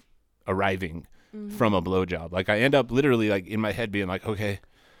point of arriving from a blowjob. Like I end up literally like in my head being like, okay,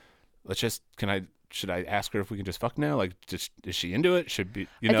 can I should I ask her if we can just fuck now? Like, just is she into it? Should be,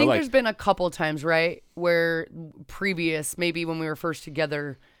 I think there's been a couple times, right, where previous, maybe when we were first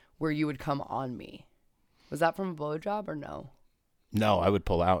together, where you would come on me. Was that from a blowjob or no? No, I would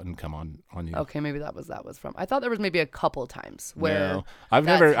pull out and come on you. Okay, maybe that was from. I thought there was maybe a couple times where. No, I've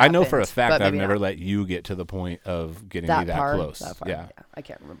never. I know for a happened, fact I've never not. let you get to the point of getting that me that far, close. That far, yeah, I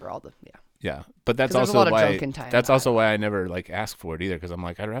can't remember all the. Yeah. Yeah, but that's 'Cause there's a also lot of why. drunken time. That's also why I never like ask for it either, because I'm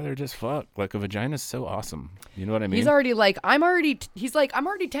like, I'd rather just fuck. Like, a vagina's so awesome. You know what I mean? He's already like, I'm already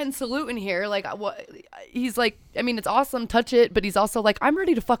 10 saluting here. Like, what? He's like, I mean, it's awesome, touch it, but he's also like, I'm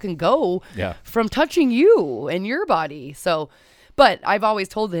ready to fucking go. Yeah. From touching you and your body. So, but I've always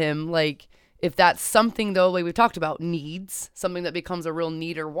told him, like, if that's something though, like we've talked about, needs, something that becomes a real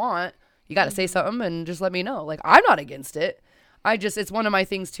need or want, you got to say something and just let me know. Like, I'm not against it. It's one of my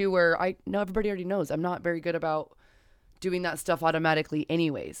things too, where I know everybody already knows I'm not very good about doing that stuff automatically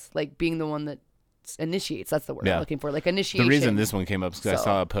anyways, like being the one that initiates. That's the word I'm looking for, like initiation. The reason this one came up is because I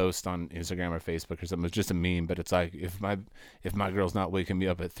saw a post on Instagram or Facebook or something. It was just a meme, but it's like, if my girl's not waking me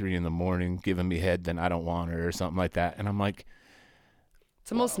up at 3 a.m, giving me head, then I don't want her, or something like that. And I'm like, it's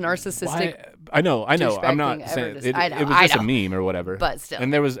the most narcissistic. Why? I know. I'm not saying it was just a meme or whatever. But still.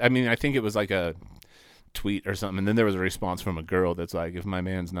 And there was, I think it was like a tweet or something, and then there was a response from a girl that's like, if my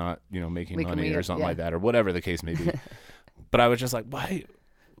man's not, making money or something like that, or whatever the case may be. But I was just like,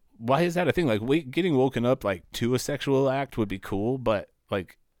 why is that a thing? Like, getting woken up like to a sexual act would be cool, but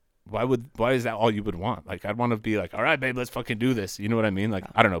like, why is that all you would want? Like, I'd want to be like, all right, babe, let's fucking do this. You know what I mean? Like,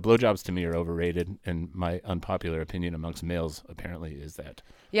 I don't know. Blowjobs to me are overrated, and my unpopular opinion amongst males apparently is that.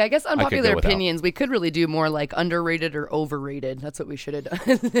 Yeah, I guess unpopular opinions, we could really do more like underrated or overrated. That's what we should have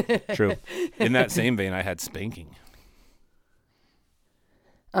done. True. In that same vein, I had spanking.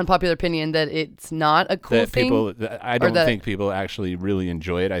 Unpopular opinion that it's not a cool thing. I don't think people actually really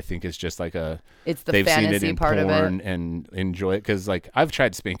enjoy it. I think it's just like it's the they've fantasy seen it in part porn of it and enjoy it, because like I've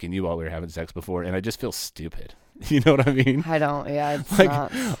tried spanking you while we were having sex before, and I just feel stupid. You know what I mean? I don't. Yeah, it's like,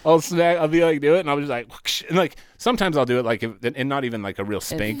 not. I'll be like, do it, and I'll just like, whoosh, and like sometimes I'll do it like, and not even like a real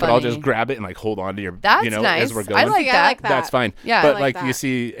spank, but I'll just grab it and like hold on to your, That's nice. as we're going. I like that. That's fine. Yeah, but I like that. you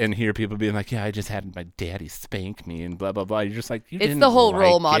see and hear people being like, yeah, I just had my daddy spank me and blah blah blah. You're just like, it's the whole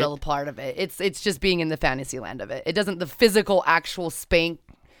role model part of it. It's just being in the fantasy land of it. It doesn't, the physical actual spank,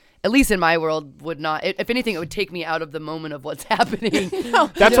 at least in my world, would not. If anything, it would take me out of the moment of what's happening.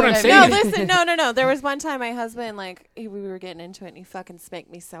 That's what I'm saying. No, listen, no. There was one time my husband, like, we were getting into it, and he fucking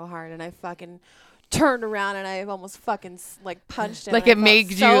spanked me so hard, and I fucking turned around, and I almost fucking like punched him. Like, it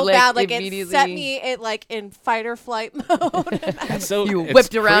made so you like bad. Like, immediately. it set me like in fight or flight mode. So you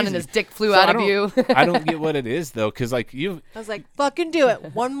whipped around, and his dick flew out of you. I don't get what it is though, because like I was like, fucking do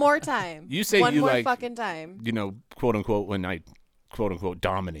it one more time. You say one you more like, fucking time. Quote unquote, when I quote unquote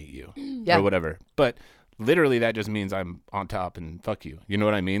dominate you Yeah. or whatever, but literally that just means I'm on top and fuck you. You know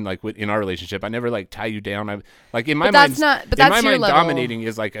what I mean? Like, in our relationship, I never like tie you down. I like in my mind. But that's in my your mind, level. dominating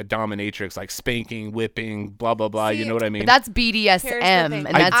is like a dominatrix, like spanking, whipping, blah blah blah. See, you know what I mean? But that's Here's the BDSM, thing. and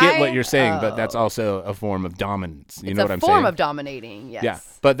I that's get what you're saying, but that's also a form of dominance. You know what I'm saying? It's a form of dominating. Yes. Yeah,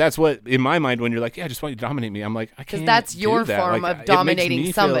 but that's what in my mind when you're like, yeah, I just want you to dominate me. I'm like, I can't. Because that's your do that. form like, of dominating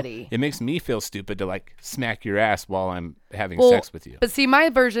it somebody. It makes me feel stupid to like smack your ass while I'm having Well, sex with you. But see, my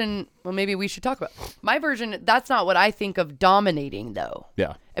version. Well, maybe we should talk about my version. That's not what I think of dominating, though.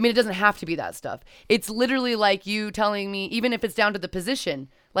 Yeah. I mean, it doesn't have to be that stuff. It's literally like you telling me, even if it's down to the position,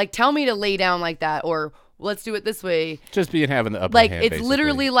 like tell me to lay down like that, or let's do it this way. Just having the upper Like, hand, it's basically.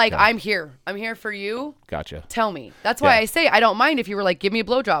 literally like, Yeah. I'm here for you. Gotcha. Tell me. That's why Yeah. I say I don't mind if you were like, give me a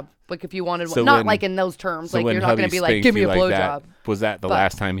blowjob. Like, if you wanted one. So Not when- like in those terms. So Like, when you're not going to hubby be like, spanked give me you a like that, blowjob. was that the But-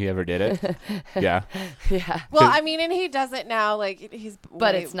 last time he ever did it? Yeah. Yeah. Well, I mean, and he does it now. Like, he's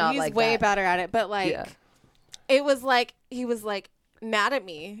But it's not he's like way that. better at it. But like, Yeah. it was like he was like mad at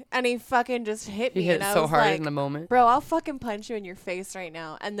me, and he fucking just hit me. He hit and it I so was hard like, in the moment. bro, I'll fucking punch you in your face right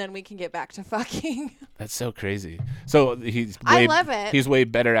now, and then we can get back to fucking. That's so crazy. So he's I way, love it. He's way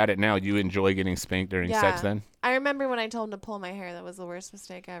better at it now. You enjoy getting spanked during sex then? I remember when I told him to pull my hair. That was the worst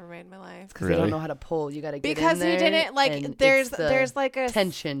mistake I ever made in my life. Because they Really? don't know how to pull. You got to get Because in there. he didn't like. and There's it's the there's like a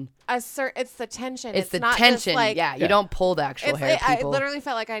tension. It's the tension. It's the not tension. Just like, yeah, you don't pull the actual hair. I People. literally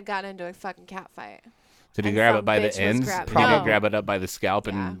felt like I'd gotten into a fucking cat fight. Did he And grab some it by the bitch was ends? grabbing- Did he No. grab it up by the scalp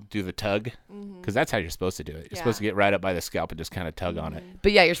and Yeah. do the tug? Because that's how you're supposed to do it. You're supposed to Yeah. get right up by the scalp and just kind of tug on it.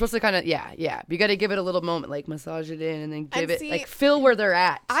 But yeah, you're supposed to kind of You got to give it a little moment, like massage it in, and then give And it see, like feel where they're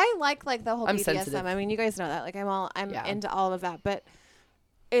at. I like the whole I'm BDSM. sensitive. I mean, you guys know that. Like, I'm Yeah. into all of that, but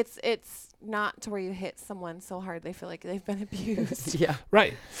it's not to where you hit someone so hard they feel like they've been abused. yeah.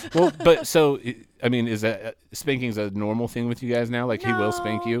 Right. Well, but so, I mean, is that spanking's a normal thing with you guys now? Like, he will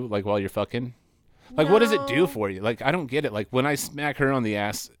spank No. you, like, while you're fucking? Like, what does it do No. for you? Like, I don't get it. Like, when I smack her on the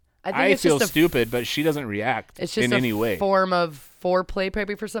ass, think I it's feel just stupid, but she doesn't react It's just in any way. form of foreplay,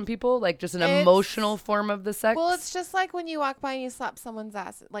 maybe for some people, like just an It's- emotional form of the sex. Well, it's just like when you walk by and you slap someone's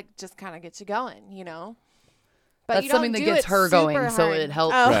ass. It, like, just kind of gets you going, But That's you don't something that do gets it her going, super so hard. it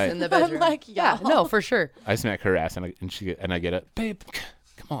helps Oh. Right. in the bedroom. I'm like, yeah, y'all. no, for sure. I smack her ass, and I get it. Babe,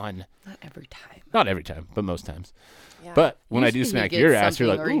 come on. Not every time. Not every time, but most times. Yeah. But when I do Usually he smack gets your ass, you're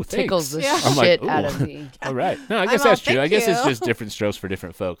like, something or he ooh, tickles thanks. the Yeah. I'm like, shit out ooh. of me. All right. No, I guess all, that's true. I "Thank guess it's you." just different strokes for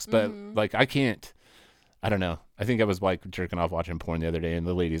different folks. But like, I can't. I don't know. I think I was like jerking off watching porn the other day, and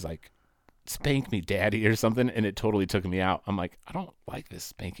the lady's like, "Spank me, daddy," or something, and it totally took me out. I'm like, I don't like this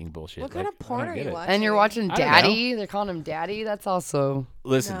spanking bullshit. What kind Like, of porn I don't are get you it. watching? And you're watching I don't Daddy. They're calling him Daddy. That's also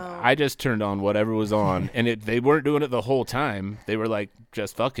Listen, No. I just turned on whatever was on, and they weren't doing it the whole time. They were like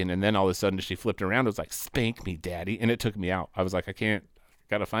just fucking, and then all of a sudden she flipped around. It was like, "Spank me, daddy," and it took me out. I was like, I can't.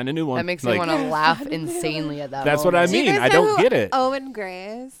 Gotta find a new one. that makes like, me want to laugh insanely at that. That's what I moment. Do you mean, guys I know don't who get it. Owen Gray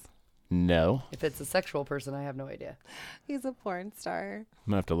is? No, If it's a sexual person, I have no idea. He's a porn star. I'm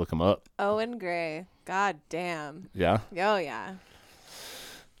gonna have to look him up. Owen Gray. God damn. Yeah, Oh, yeah.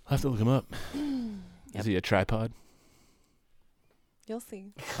 I'll have to look him up. Is he a tripod? You'll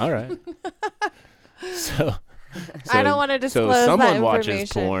see. All right. so, I don't want to disclose that someone watches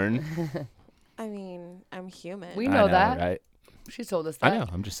information. porn. I mean, I'm human. We I know that. right? She told us I that. know.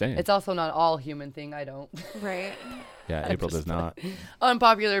 I'm just saying. It's also not all human thing. I don't. Right? Yeah, April does not.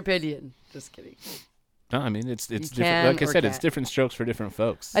 Unpopular opinion. Just kidding. No, I mean it's You different. can Like I or said, it's can't. different strokes for different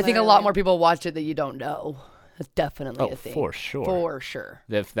folks. I think a lot Literally. more people watch it that you don't know. That's definitely Oh, a thing. for sure. For sure.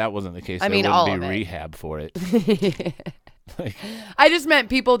 If that wasn't the case, I there mean, all wouldn't of be it. rehab for it. Like, I just meant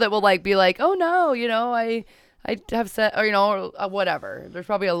people that will like be like, oh no, I have said, or whatever. There's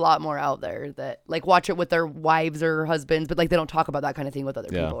probably a lot more out there that like watch it with their wives or husbands, but like they don't talk about that kind of thing with other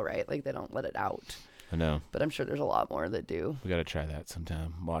Yeah. people, right? Like they don't let it out. I know. But I'm sure there's a lot more that do. We got to try that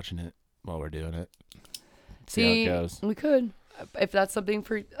sometime, watching it while we're doing it. See, how it goes. we could, if that's something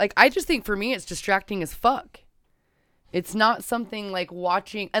for like. I just think for me, it's distracting as fuck. It's not something like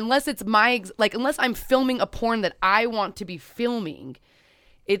watching unless it's unless I'm filming a porn that I want to be filming.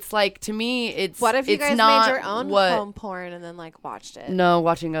 It's like to me, it's What if you it's guys not made your own what, home porn and then like watched it? No,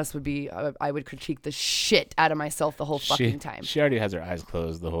 watching us would be. I would critique the shit out of myself the whole fucking time. She already has her eyes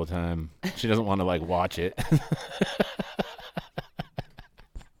closed the whole time. She doesn't want to like watch it.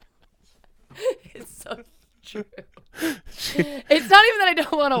 It's so true. It's not even that I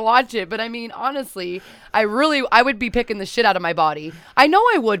don't want to watch it, but I mean, honestly, I would be picking the shit out of my body. I know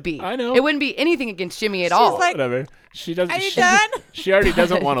I would be. I know. It wouldn't be anything against Jimmy at all. like, Whatever. She doesn't. Are you she, done? She already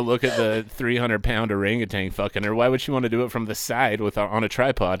doesn't want to look at the 300-pound orangutan fucking her. Why would she want to do it from the side on a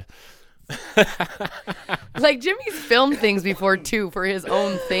tripod? Like Jimmy's filmed things before too for his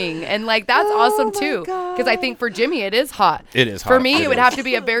own thing, and like that's awesome my too. Because I think for Jimmy it is hot. It is For hot. me, It it would is. have to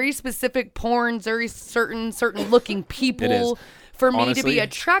be a very specific porn, very certain looking people for me to Honestly- be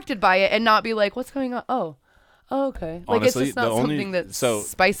attracted by it and not be like, what's going on? Oh, okay. Like Honestly, it's just not something that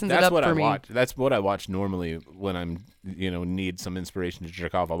spicens that's it up what for I me. watch. That's what I watch normally when I'm, need some inspiration to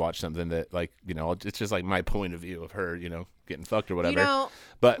jerk off. I'll watch something that like, it's just like my point of view of her, getting fucked or whatever.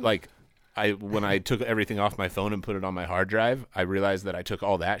 But like, when I took everything off my phone and put it on my hard drive, I realized that I took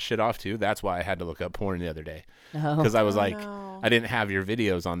all that shit off too. That's why I had to look up porn the other day. Because I was like, no. I didn't have your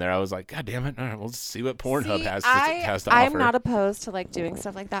videos on there. I was like, God damn it. All right, we'll see what Pornhub See, has to I'm offer. not opposed to like doing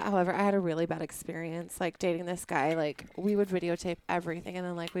stuff like that. However, I had a really bad experience like dating this guy. Like we would videotape everything, and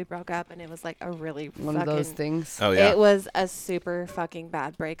then like we broke up, and it was like a really One of those things. Oh, yeah. It was a super fucking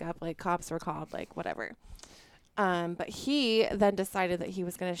bad breakup. Like cops were called, like whatever. But he then decided that he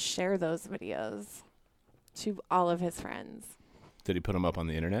was going to share those videos to all of his friends. Did he put them up on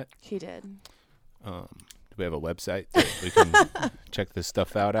the internet? He did. Do we have a website that we can check this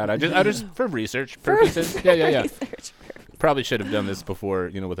stuff out at? I just for research purposes. Yeah. Research. Probably should have done this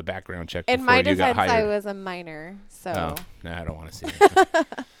before, with a background check. In before my you got defense, I hired. was a minor, so Oh, no, I don't want to see it.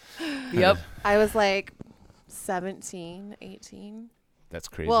 Yep. I was like 17, 18. That's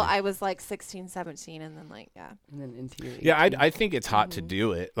crazy. Well, I was like 16, 17, and then like, yeah. And then into your yeah, 18. I think it's hot to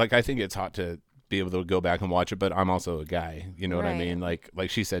do it. Like, I think it's hot to be able to go back and watch it, but I'm also a guy. You know what I Right. mean? Like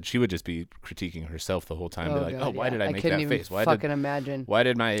she said, she would just be critiquing herself the whole time. Oh, be like, God, oh, why yeah. did I make couldn't that even face? Why fucking imagine. Why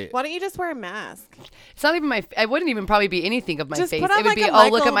did my... Why don't you just wear a mask? It's not even my. I wouldn't even probably be anything of my Just face. put on, It would like, be, a oh,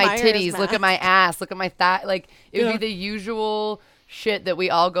 look Michael at my Myers titties, look mask. at my ass, look at my thigh. Like it would Yeah. be the usual shit that we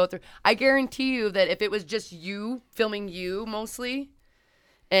all go through. I guarantee you that if it was just you filming you mostly,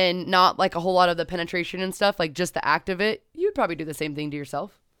 and not like a whole lot of the penetration and stuff, like just the act of it, you'd probably do the same thing to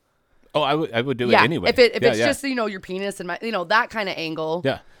yourself. Oh, I would do Yeah, it anyway. if it's Yeah. just your penis and my that kind of angle.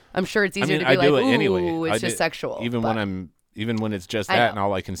 Yeah. I'm sure it's easier to be I do like, it ooh, anyway. it's just sexual. Even when it's just I that, know. and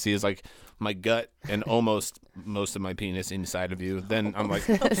all I can see is like my gut and almost most of my penis inside of you. Then I'm like,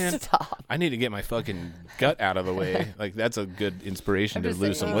 oh, man, Stop. I need to get my fucking gut out of the way. Like that's a good inspiration I'm to just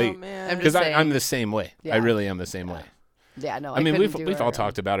lose saying. some weight. Oh, man. I'm Because just saying. I'm the same way. Yeah. I really am the same way. Yeah, no. I mean, couldn't we've do all it.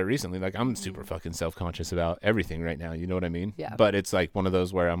 talked about it recently. Like I'm super fucking self-conscious about everything right now. You know what I mean? Yeah. But it's like one of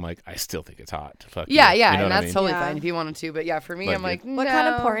those where I'm like, I still think it's hot. Fuck Yeah, you. yeah, You know and what I that's mean? totally Yeah. fine if you wanted to. But yeah, for me, Like, I'm like, What kind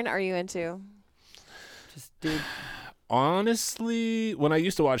of no. porn are you into? Just dude. Honestly, when I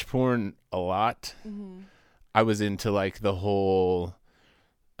used to watch porn a lot, Mm-hmm. I was into like the whole,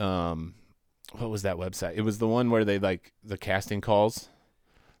 what was that website? It was the one where they like the casting calls,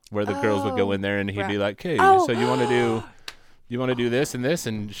 where the girls would go in there and he'd be like, "Hey, Oh. so you want to do this and this?"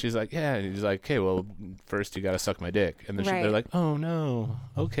 And she's like, "Yeah." And he's like, "Okay, well, first you got to suck my dick." And then Right. they're like, "Oh no,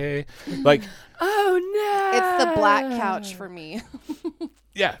 okay." Like, Oh no. It's the black couch for me.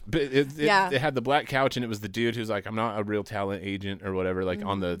 yeah, but Yeah. it had the black couch and it was the dude who's like, "I'm not a real talent agent or whatever," like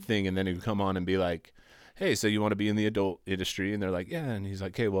on the thing, and then he would come on and be like, "Hey, so you want to be in the adult industry?" And they're like, "Yeah." And he's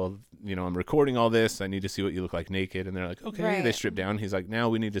like, "Okay, well, I'm recording all this. I need to see what you look like naked." And they're like, "Okay." Right. They strip down. He's like, "Now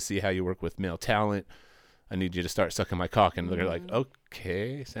we need to see how you work with male talent. I need you to start sucking my cock." And they're like,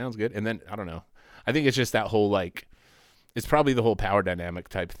 "Okay, sounds good." And then I don't know. I think it's just that whole like, it's probably the whole power dynamic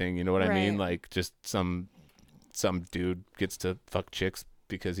type thing. You know what I mean? Right. Like just some dude gets to fuck chicks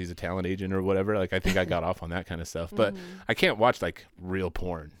because he's a talent agent or whatever. Like I think I got off on that kind of stuff. But I can't watch like real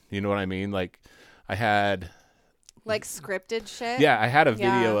porn. You know what I mean? Like I had. Like scripted shit. Yeah, I had a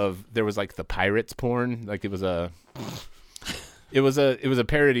video Yeah. of there was like the pirates porn, like it was a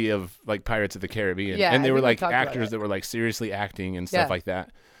parody of like Pirates of the Caribbean, Yeah, and they I were think we like talked about actors it. that were like seriously acting and stuff Yeah. like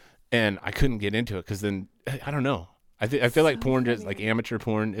that, and I couldn't get into it because then I don't know. I feel like porn just like amateur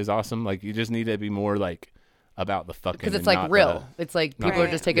porn is awesome. Like you just need to be more like about the fucking because it's and like not real. It's like not people are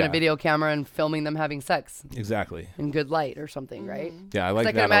Right. just taking Yeah. a video camera and filming them having sex exactly. in good light or something, right? Yeah, I 'Cause like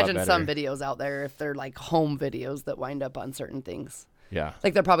I that can a lot imagine some better. videos out there if they're like home videos that wind up on certain things. Yeah.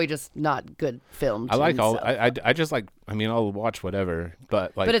 Like they're probably just not good filmed. I like and all. stuff. I just like. I mean, I'll watch whatever,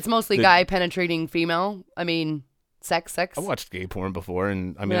 but like. but it's mostly the- guy penetrating female. I mean, sex. I've watched gay porn before,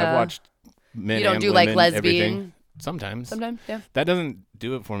 and I mean, I've Yeah. watched men. You don't and do like women, everything. lesbian. Sometimes. Sometimes, yeah. That doesn't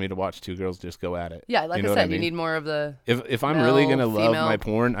do it for me to watch two girls just go at it. Yeah, like You know I what said, mean? you need more of the. If I'm really male, gonna love female my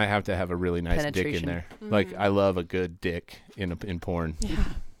porn, I have to have a really nice dick in penetration. there. Like I love a good dick in porn. Yeah.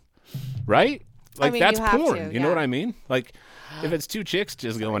 Right? Like mean, that's you have porn. to, You know yeah. what I mean? Like if it's two chicks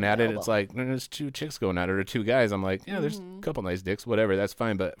just going at it, it's like there's two chicks going at it or two guys. I'm like, yeah, there's a couple nice dicks, whatever. That's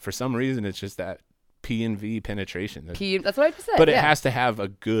fine. But for some reason, it's just that P and V penetration. That's what I just said. But it yeah. has to have a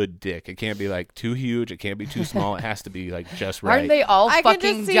good dick. It can't be like too huge. It can't be too small. It has to be like just right. Aren't they all I can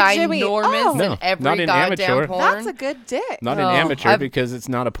fucking just see Jimmy. ginormous Oh. in No, every not in goddamn amateur. porn? That's a good dick. Not Oh, an amateur I've- because it's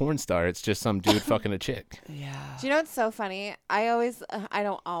not a porn star. It's just some dude fucking a chick. Yeah. Do you know what's so funny? I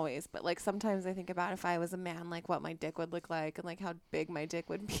don't always, but like sometimes I think about if I was a man, like what my dick would look like and like how big my dick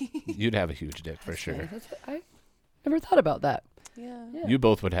would be. You'd have a huge dick for sure. I never thought about that. Yeah. Yeah. You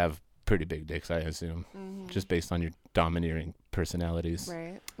both would have pretty big dicks, I assume, just based on your domineering personalities.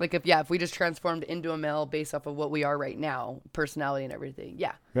 Right. Like if we just transformed into a male based off of what we are right now, personality and everything.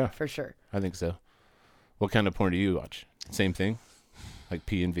 Yeah. Yeah. For sure. I think so. What kind of porn do you watch? Same thing, like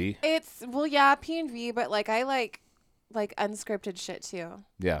P and V. It's P and V, but like I like unscripted shit too.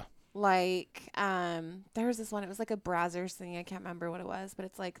 Yeah. Like there was this one, it was like a Brazzers thing, I can't remember what it was, but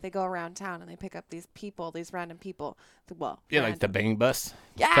it's like they go around town and they pick up these random people. Well, Yeah, like the Bang Bus. type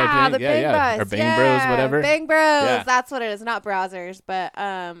yeah, thing. the Bang yeah. Bus, Or Bang Bros, whatever. Bang Bros, Yeah. that's what it is, not Brazzers, but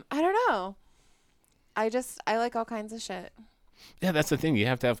I don't know. I like all kinds of shit. Yeah, that's the thing. You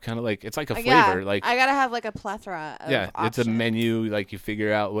have to have kind of like, it's like a flavor. Yeah, like I gotta have like a plethora of yeah, it's a options. menu. Like you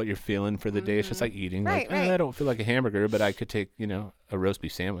figure out what you're feeling for the day. It's just like eating. Right, like, right. I don't feel like a hamburger, but I could take, a roast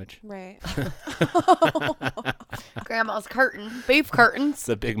beef sandwich. Right. Grandma's curtain, beef curtains. It's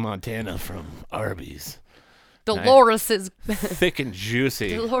the big Montana from Arby's. Dolores's Thick and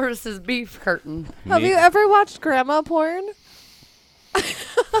juicy. Dolores's beef curtain. Have you ever watched grandma porn?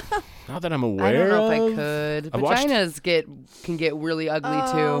 Not that I'm I aware don't know if I of. could. I've watched- Vaginas can get really ugly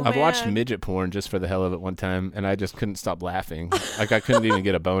Oh, too. I've watched man. midget porn just for the hell of it one time, and I just couldn't stop laughing. Like I couldn't even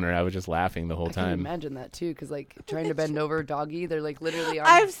get a boner. I was just laughing the whole I can time. imagine that too, because like trying to bend over doggy, they're like literally on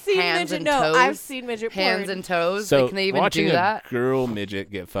I've seen hands midget. and No, toes. I've seen midget hands porn. and toes. So like, can they even watching do a that? girl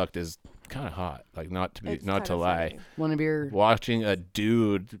midget get fucked is kind of hot. Like not to It's not to kinda lie. funny. One of your Watching a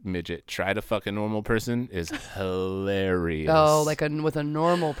dude midget try to fuck a normal person is hilarious. like with a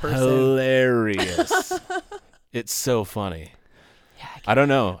normal person. Hilarious. It's so funny. Yeah, I don't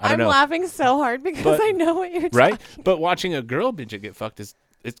know. I don't I'm know. laughing so hard because But- I know what you're Right? talking. But watching a girl midget get fucked is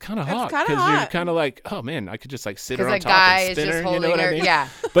it's kind of hot kinda because you're hot. kind of like, oh man, I could just like sit her Because on the top guy and is spin just her. You holding know what her. I mean? Yeah.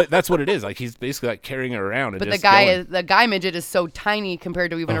 But that's what it is. Like he's basically like carrying her around. And But the just guy going. is the guy midget is so tiny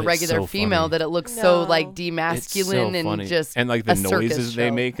compared to even a It's regular so female funny. that it looks so No. like It's demasculine so and funny. just and like the a circus noises they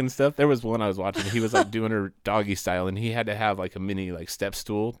show. make and stuff. There was one I was watching. He was like doing her doggy style, and he had to have like a mini like step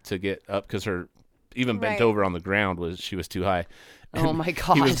stool to get up because her even bent Right. over on the ground she was too high. Oh And my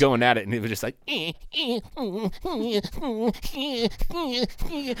god. He was going at it, and he was just like.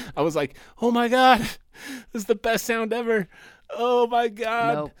 I was like, oh my god, this is the best sound ever. Oh my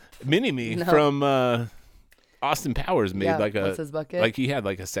god. Nope. Mini Me No. from Austin Powers made Yeah, like what's his bucket? like he had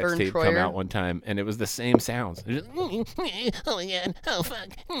like a sex Vern tape come Troyer? out one time, and it was the same sounds. It was just, oh my god, oh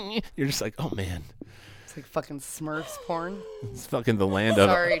fuck. You're just like, oh man, It's like fucking Smurfs porn. it's fucking the land of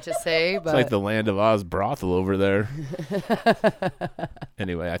Sorry to say, it's but like the land of Oz brothel over there.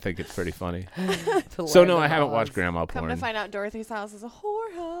 Anyway, I think it's pretty funny. the So land no, of I haven't Oz. watched grandma Come to porn. find out, Dorothy's house is a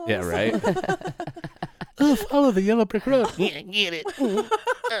whorehouse. Yeah, right. Oh, follow the yellow brick road. Yeah, get it.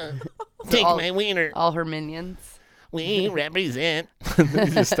 Take all- my wiener. All her minions. We represent. They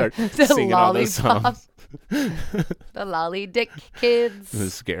just start The singing all those lollipop. songs. The lolly dick kids. The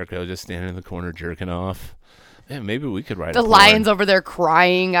scarecrow just standing in the corner jerking off. Man, maybe we could write The a porn. lion's over there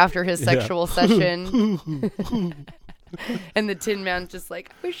crying after his sexual session. And the Tin Man's just like,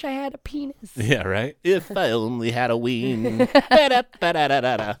 I wish I had a penis. Yeah, right? If I only had a ween.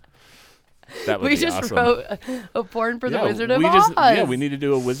 Ba-da-ba-da-da-da-da. That would We be just awesome. wrote a porn for the Yeah, Wizard of we Oz. Yeah, we need to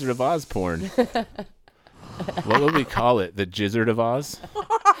do a Wizard of Oz porn. What would we call it? The Jizzard of Oz?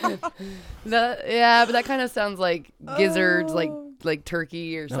 Yeah, but that kind of sounds like gizzards, like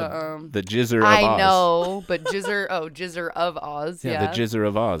turkey or something. The Jizzer of I Oz. know, but Jizzer of Oz. Yeah, Yeah, the Jizzer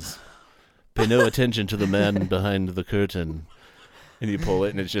of Oz. Pay no attention to the man behind the curtain. And you pull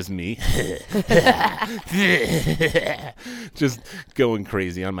it, and it's just me. Just going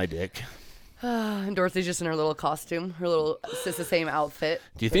crazy on my dick. And Dorothy's just in her little costume, it's just the same outfit.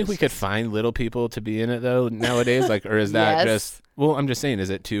 Do you think we could find little people to be in it, though, nowadays? Like, or is that Yes. just... Well, I'm just saying,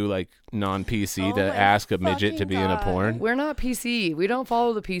 is it too, like, non-PC Oh to my ask a midget to fucking be in a God. porn? We're not PC. We don't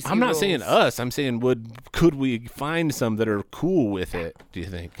follow the PC. I'm not rules. saying us. I'm saying could we find some that are cool with it, do you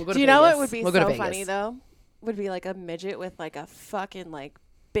think? We'll go to Do you know what Vegas. would be We'll go to so Vegas. funny though? Would be like a midget with like a fucking like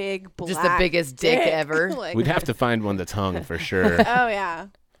big black Just the biggest dick ever. Like, We'd have to find one that's hung for sure. oh yeah.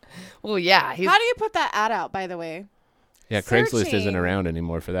 Well, yeah. He's, How do you put that ad out, by the way? Yeah, Craigslist isn't Searching. around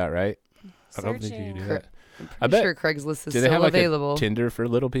anymore for that, right? I don't think you can do Searching. that. I I'm bet. sure Craigslist is Do they still have like available. a Tinder for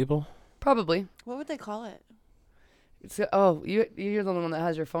little people? Probably. What would they call it? You're the one that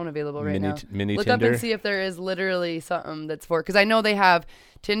has your phone available right now. Mini Look Tinder. up and see if there is literally something that's for, because I know they have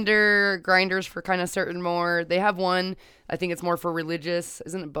Tinder grinders for kind of certain more. They have one, I think it's more for religious.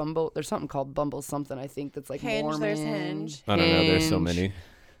 Isn't it Bumble? There's something called Bumble something, I think, that's like Hinge, Mormon. there's Hinge. I don't know. There's so Hinge. many.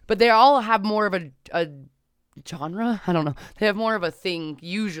 But they all have more of a genre. I don't know. They have more of a thing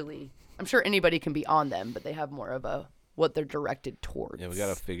usually. I'm sure anybody can be on them, but they have more of a what they're directed towards. Yeah, we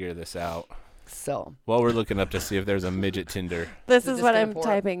gotta figure this out. So While we're looking up to see if there's a midget Tinder. This Is it is just what gonna I'm pour-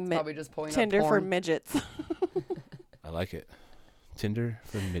 typing. it's probably just pulling up Tinder for porn. midgets. I like it. Tinder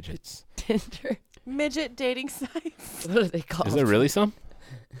for midgets. Tinder. Midget dating sites. What are they called? Is there really some?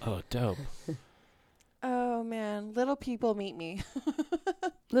 Oh, dope. Oh man, little people meet me.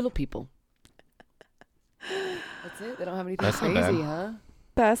 Little people. That's it. They don't have anything That's not bad. crazy, huh?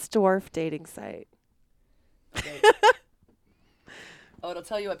 Best dwarf dating site. Oh, it'll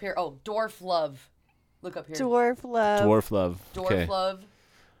tell you up here. Oh, Dwarf Love. Look up here. Dwarf love. Dwarf love. Dwarf Okay. Love.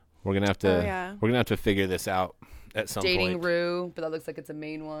 We're gonna have to. Oh, yeah. We're gonna have to figure this out at some Dating point. Rue, but that looks like it's a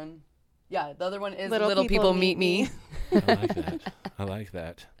main one. Yeah, the other one is Little Little People Meet Me. I like that. I like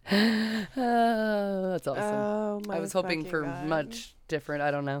that. That's awesome. Oh my I was hoping fucking for God. much different.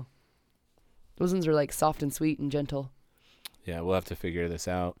 I don't know. Those ones are like soft and sweet and gentle. Yeah, we'll have to figure this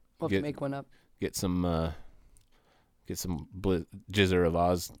out. We'll have to make one up. Get some Jizzer of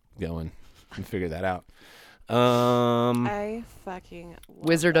Oz going and figure that out. I fucking love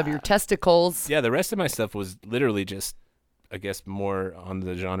Wizard of your that. testicles. Yeah, the rest of my stuff was literally just, I guess, more on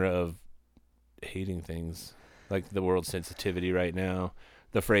the genre of hating things, like the world sensitivity right now.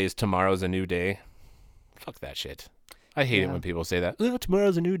 The phrase "tomorrow's a new day." Fuck that shit. I hate it Yeah. when people say that. Oh,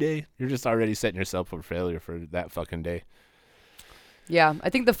 tomorrow's a new day. You're just already setting yourself up for failure for that fucking day. Yeah, I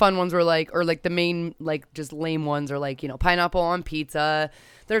think the fun ones were like, or like the main, like just lame ones are like, pineapple on pizza.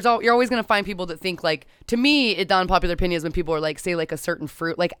 You're always gonna find people that think like, to me, the unpopular opinion is when people are like, say like a certain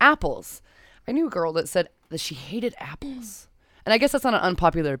fruit, like apples. I knew a girl that said that she hated apples, and I guess that's not an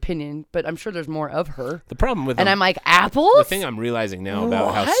unpopular opinion, but I'm sure there's more of her. The problem with And them- I'm like, apples? the thing I'm realizing now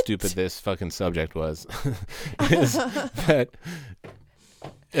about how What? stupid this fucking subject was is that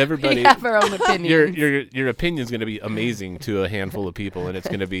everybody. We have our own opinions. Your opinion's going to be amazing to a handful of people, and it's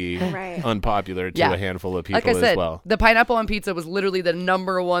going to be Right. unpopular to Yeah. a handful of Like people I said, as well. the pineapple on pizza was literally the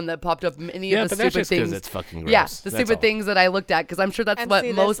number one that popped up in any Yeah, of the but that's stupid just because things. it's fucking gross. Yeah, the That's stupid all. things that I looked at because I'm sure that's And what see,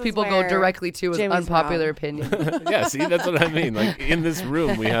 this most is people go where directly to is Jimmy's unpopular wrong. opinion. Yeah, see, that's what I mean. Like in this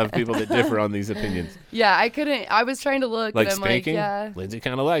room, we have people that differ on these opinions. Yeah, I was trying to look Like and I'm spanking, like, yeah. Lindsay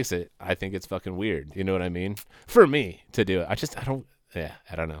kind of likes it. I think it's fucking weird. You know what I mean? For me to do it,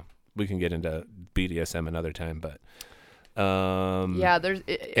 I don't know. We can get into BDSM another time, but Yeah,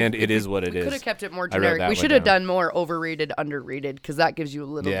 it is what it we is. could have kept it more I wrote generic. that We one should have down. done more overrated, underrated because that gives you a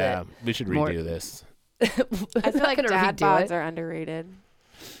little Yeah, bit. we should more- redo this. I feel like gonna dad redo bods it. are underrated.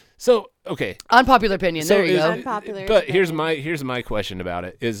 So okay, Unpopular opinion. so There you is- go. Unpopular But opinion. here's my question about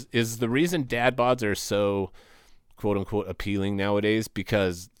it: is the reason dad bods are so quote unquote appealing nowadays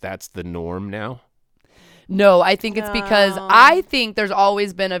because that's the norm now? No, I think it's because No. I think there's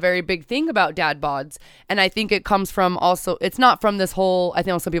always been a very big thing about dad bods. And I think it comes from also, it's not from this whole, I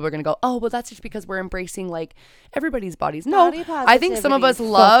think some people are going to go, oh, well, that's just because we're embracing like everybody's bodies. No, Body I think some of us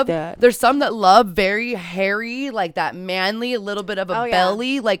positivity. love, Fuck that. there's some that love very hairy, like that manly, a little bit of a Oh, yeah.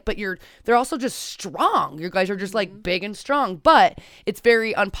 belly, like, but they're also just strong. You guys are just like big and strong, but it's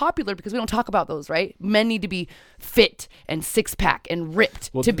very unpopular because we don't talk about those, right? Men need to be fit and six pack and ripped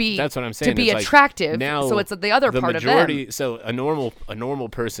Well, to be, that's what I'm saying. to be It's like attractive. now So it's the other part majority, of them. So a normal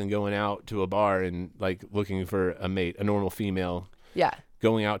person going out to a bar and like looking for a mate, a normal female Yeah.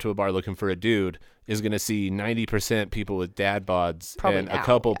 going out to a bar looking for a dude is going to see 90% people with dad bods Probably and a now,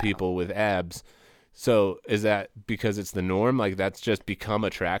 couple yeah. people with abs. So is that because it's the norm? Like that's just become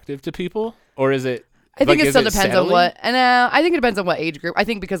attractive to people, or is it? I think like, it is still depends on settling? what, and I think it depends on what age group. I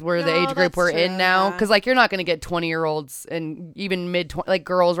think because we're the No, age group that's we're true, in now, yeah. because like you're not gonna get 20-year-olds and even mid-20 like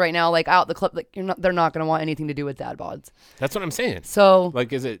girls right now like out the club like they're not gonna want anything to do with dad bods. That's what I'm saying. So,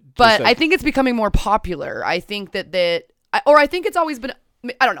 Like, is it? just but like, I think it's becoming more popular. I think I think it's always been.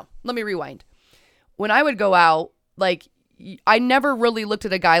 I don't know. Let me rewind. When I would go out, like I never really looked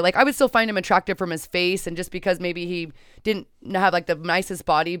at a guy like I would still find him attractive from his face and just because maybe he didn't have like the nicest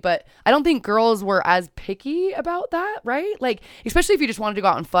body, but I don't think girls were as picky about that, right? Like especially if you just wanted to go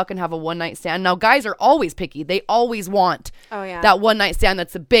out and fuck and have a one night stand. Now guys are always picky. They always want Oh, yeah. that one night stand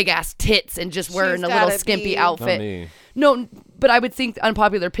that's the big ass tits and just wearing She's a little gotta skimpy be- Not outfit. me. No, but I would think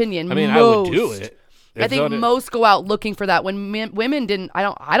unpopular opinion. I mean, I would do most- it. I think most go out looking for that when women didn't.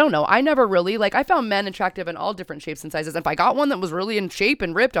 I don't know. I never really like. I found men attractive in all different shapes and sizes. If I got one that was really in shape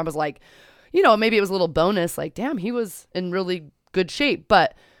and ripped, I was like, maybe it was a little bonus. Like, damn, he was in really good shape.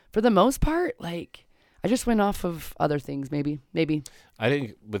 But for the most part, like, I just went off of other things. Maybe. I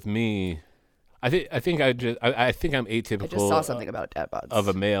think with me, I think I'm atypical. I just saw something about dad bods. of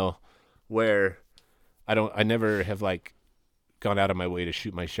a male where I never have like gone out of my way to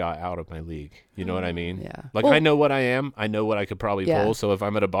shoot my shot out of my league. You know what I mean? Yeah. Like Well- I know what I am. I know what I could probably Yeah. pull. So if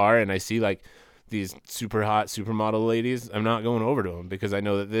I'm at a bar and I see like these super hot supermodel ladies, I'm not going over to them because I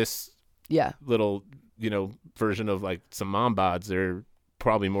know that this Yeah. little, version of like some mom bods, they're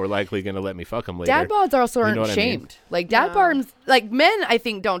probably more likely going to let me fuck them later. Dad bods also aren't know what I mean? shamed. Like dad No. bods, like men, I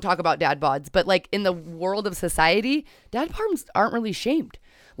think don't talk about dad bods, but like in the world of society, dad bods aren't really shamed.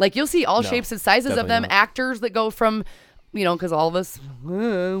 Like you'll see all No, shapes and sizes of definitely them. not. Actors that go from, because all of us,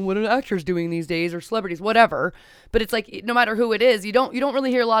 what are actors doing these days or celebrities, whatever. But it's like no matter who it is, you don't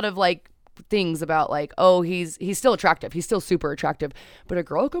really hear a lot of like things about like, oh, he's still attractive, he's still super attractive, but a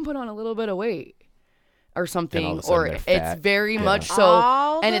girl can put on a little bit of weight or something, all of a sudden or they're it's fat. very Yeah. much so,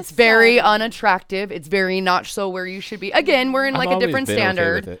 All and of it's a very sudden. unattractive. It's very not so where you should be. Again, we're in I've like a always different been okay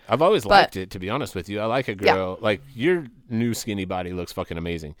standard. with it. I've always but- liked it, to be honest with you. I like a girl. Like your new skinny body looks fucking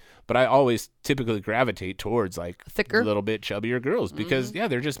amazing. But I always typically gravitate towards like Thicker? a little bit chubbier girls because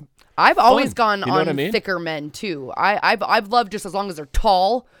they're just I've always gone You know on what I mean? thicker men too. I've loved just as long as they're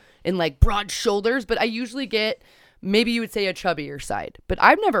tall and like broad shoulders, but I usually get maybe you would say a chubbier side. But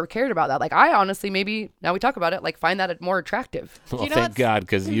I've never cared about that. Like I honestly maybe now we talk about it, like find that more attractive. well, you know thank what's- God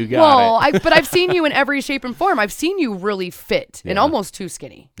because you got it. But I've seen you in every shape and form. I've seen you really fit and Yeah. almost too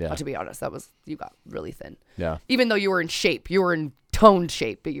skinny. Yeah. To be honest, you got really thin. Yeah. Even though you were in shape, you were in toned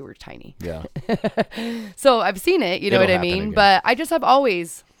shape, but you were tiny. Yeah. So I've seen it, you know It'll what I happen mean? again. But I just have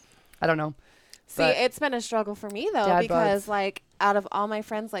always, I don't know. See, But- it's been a struggle for me though Dad because bods. like out of all my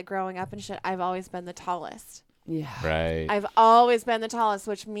friends like growing up and shit, I've always been the tallest. Yeah. Right. I've always been the tallest,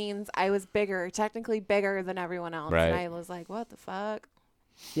 which means I was technically bigger than everyone else. Right. And I was like, what the fuck?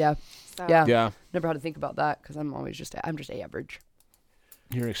 Yeah. So Yeah. yeah. Never had to think about that because I'm just average.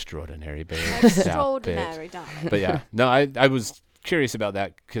 You're extraordinary, babe. Stop it. extraordinary, darling. But yeah, no, I was curious about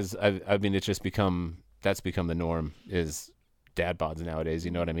that because I mean it's become the norm is dad bods nowadays.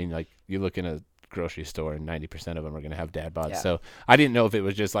 You know what I mean? Like you look in a grocery store and 90% of them are going to have dad bods. Yeah. So I didn't know if it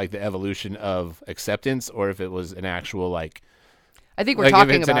was just like the evolution of acceptance or if it was an actual like, I think we're like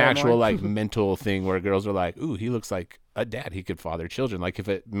talking if it's about an it actual more. like mental thing where girls are like, ooh, he looks like a dad. He could father children. Like if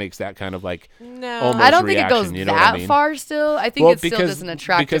it makes that kind of like No. almost I don't think it goes reaction, you know what that I mean? far still. I think it's still just an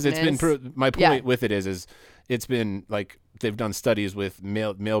attractiveness. Because it's been my point Yeah. with it is it's been like they've done studies with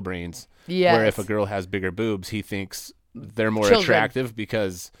male brains Yes. where if a girl has bigger boobs, he thinks they're more Children. attractive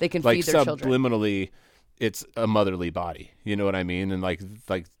because They can like feed their children. subliminally it's a motherly body. You know what I mean? And like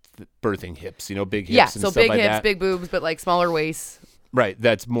birthing hips, you know, big hips Yeah, and so stuff big like hips, that. big boobs, but like smaller waists. Right,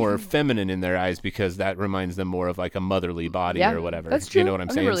 that's more feminine in their eyes because that reminds them more of like a motherly body Yeah, or whatever. that's You true. know what I'm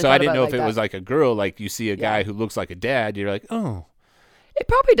I've saying? never really So I thought didn't about know it if like it was that. like a girl, like you see a guy Yeah. who looks like a dad, you're like, oh, It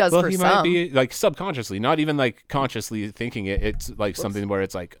probably does well, for he some. might be like subconsciously, not even like consciously thinking it. It's like something where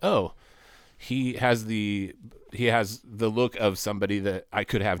it's like, oh, he has the look of somebody that I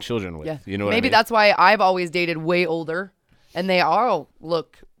could have children with. Yeah. You know what Maybe I mean? that's why I've always dated way older, and they all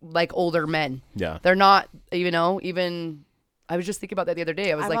look like older men. Yeah. They're not, even. I was just thinking about that the other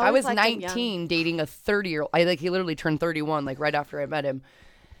day. I was I've like, I always was liked them 19 dating a 30-year-old. He literally turned 31 like right after I met him,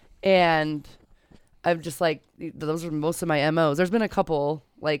 and I'm just like, those are most of my MOs. There's been a couple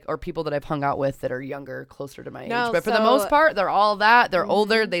or people that I've hung out with that are younger, closer to my No, age, but for the so- most part, they're all that. They're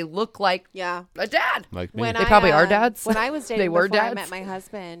older. They look like Yeah. a dad. Like me. When They probably are dads. When I was dating They were before I dads. met my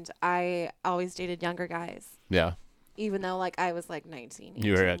husband, I always dated younger guys, Yeah. even though I was 19, 18,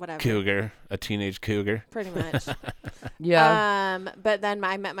 You were a whatever. cougar, a teenage cougar. Pretty much. Yeah. But then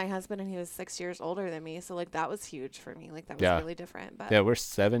I met my husband and he was 6 years older than me, so that was huge for me. That was Yeah. really different. But Yeah, we're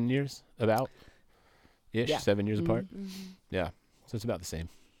 7 years about. Ish, Yeah. 7 years apart. Mhm. Yeah. So it's about the same.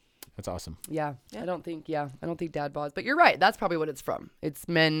 That's awesome. Yeah. Yeah. I don't think dad bods, but you're right. That's probably what it's from. It's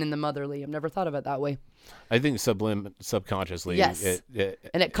men and the motherly. I've never thought of it that way. I think subconsciously. Yes. It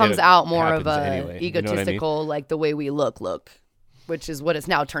And it comes out more of happens a anyway. You know what I mean? egotistical, like the way we look, which is what it's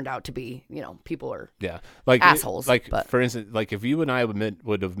now turned out to be. People are. Yeah. Like Assholes, but- for instance, like if you and I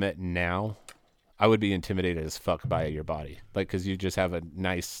would have met now, I would be intimidated as fuck by your body. Like, cause you just have a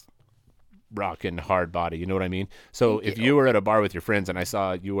nice rockin' hard body. You know what I mean? So if you were at a bar with your friends and I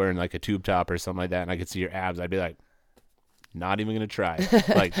saw you wearing like a tube top or something like that and I could see your abs, I'd be like, not even gonna try.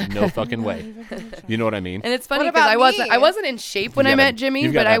 Like, no fucking way. You know what I mean? And it's funny What because about I me? wasn't in shape when You I got met a- Jimmy,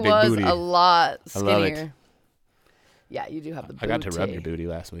 you've got but I that big was booty. a lot I love it. skinnier. Yeah, you do have the booty. I got to rub your booty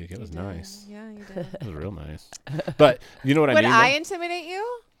last week. It was You did. nice. Yeah, you did. It was real nice. But you know what I Would mean? I though? intimidate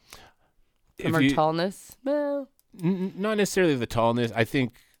you? From If her you- tallness. Well, Not necessarily the tallness. I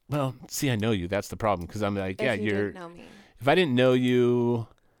think. Well, see, I know you. That's the problem. Because I'm like, yeah, If you you're. didn't know me. If I didn't know you,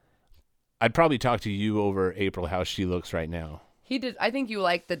 I'd probably talk to you over April how she looks right now. he did. I think you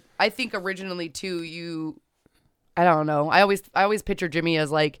like the. I think originally too. I don't know. I always picture Jimmy as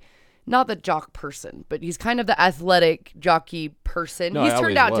not the jock person, but he's kind of the athletic jockey person. No, He's I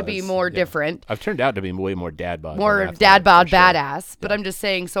turned always out to be was. more Yeah. different. I've turned out to be way more dad bod. More than athletic, dad bod for sure. badass. But I'm just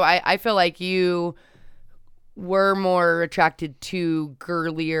saying, so I feel like you were more attracted to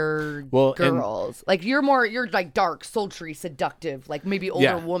girlier Well, and- girls. You're like dark, sultry, seductive, like maybe older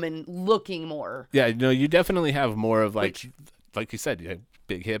Yeah. woman looking more. Yeah, no, you definitely have more of Which- like you said, you have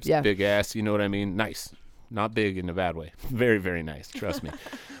big hips, Yeah. big ass. You know what I mean? Nice, not big in a bad way. Very, very nice. Trust me.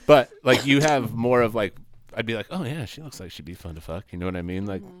 But you have more of I'd be like, oh yeah, she looks like she'd be fun to fuck. You know what I mean?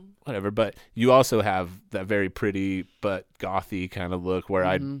 Whatever. But you also have that very pretty but gothy kind of look where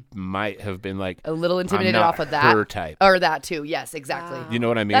I might have been A little I'm intimidated not off of that. her type. Or that too. Yes, exactly. Wow. You know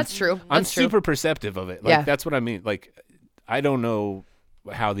what I mean? That's true. I'm That's true. super perceptive of it. Yeah. That's what I mean. I don't know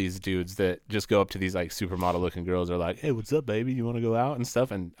how these dudes that just go up to these supermodel looking girls are like, hey, what's up, baby? You want to go out and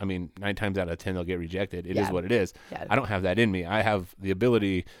stuff? And I mean, 9 times out of 10, they'll get rejected. It is Yeah. what it is. Yeah. I don't have that in me. I have the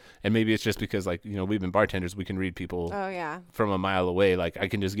ability, and maybe it's just because we've been bartenders. We can read people Oh yeah. from a mile away. I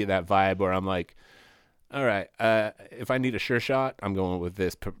can just get that vibe where I'm like, all right, if I need a sure shot, I'm going with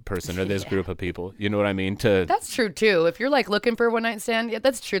this person or this group of people. You know what I mean? That's true too. If you're looking for a one night stand, yeah,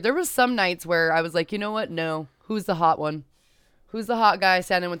 that's true. There was some nights where I was like, you know what? No. Who's the hot one? Who's the hot guy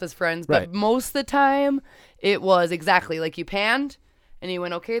standing with his friends? But Right. most of the time, it was exactly you panned, and you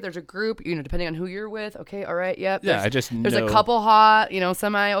went, okay, there's a group, depending on who you're with. Okay, all right, yep. Yeah, there's- I just there's know. a couple hot,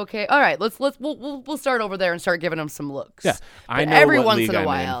 semi okay. All right, we'll start over there and start giving them some looks. Yeah, I But know every what once league in a I'm in.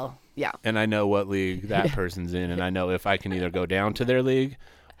 while, yeah. And I know what league that person's in, and I know if I can either go down to their league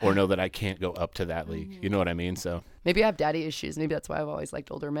or know that I can't go up to that league. You know what I mean? So Maybe I have daddy issues. Maybe that's why I've always liked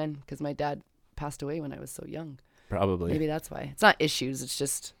older men, because my dad passed away when I was so young. probably. Maybe that's why. It's not issues. It's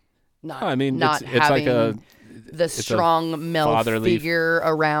just not. I mean, not it's like having the a strong male fatherly- figure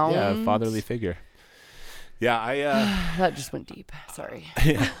around. Yeah, fatherly figure. Yeah, I That just went deep. Sorry.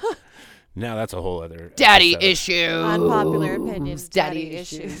 now that's a whole other Daddy episode. issues. Unpopular opinions. Daddy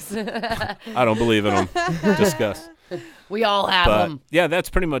issues. I don't believe in them. Discuss. We all have But them. yeah, that's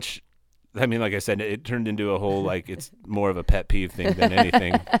pretty much. I mean, like I said, it turned into a whole like it's more of a pet peeve thing than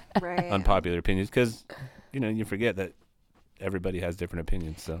anything. Right. Unpopular opinions, because you forget that everybody has different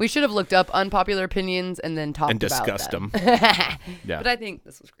opinions. So We should have looked up unpopular opinions and then talked and discussed about them. Yeah, But I think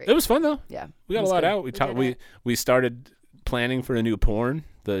this was great. it was fun though. Yeah. We got it a was lot good. out. We talked. did We started planning for a new porn,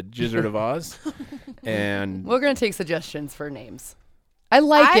 the Gizzard of Oz, and We're going to take suggestions for names. I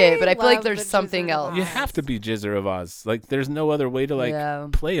like it, but I feel like love there's the something Gizzard of else. you have to be Gizzard of Oz. Like, there's no other way to Yeah.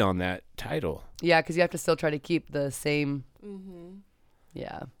 play on that title. Yeah, because you have to still try to keep the same. Mm-hmm.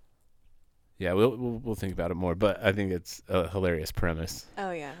 Yeah. Yeah, we'll think about it more, but I think it's a hilarious premise. Oh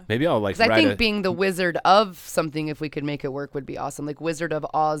yeah. Maybe I'll Because I write think being the Wizard of something, if we could make it work, would be awesome. Like Wizard of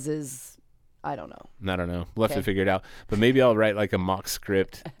Oz is, I don't know. I don't know. We'll have to Okay. figure it out. But maybe I'll write like a mock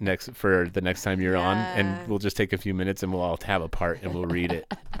script for the next time you're on, Yeah. and we'll just take a few minutes and we'll all have a part and we'll read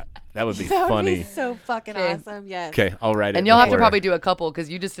it. That would be That would funny. be so fucking Okay. awesome. Yes. Okay, I'll write it. And you'll have to before- probably do a couple because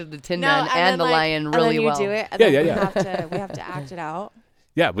you just did the Tin Man then, and the like, Lion and really then you well. do it, and Yeah, then yeah. we have to act it out.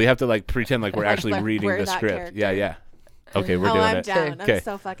 Yeah, we have to like pretend like we're Like, actually like, reading we're the that script. character. Yeah, yeah. Okay, we're Oh, doing I'm it. down. Okay. I'm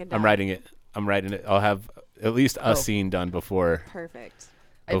so fucking down. I'm writing it. I'll have at least a Oh. scene done before Perfect.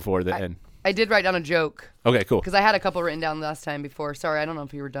 the end. I did write down a joke Okay, cool. because I had a couple written down last time before. Sorry, I don't know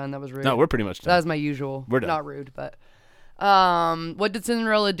if you were done. That was rude. No, we're pretty much That done. was my usual. We're done. Not rude, but. What did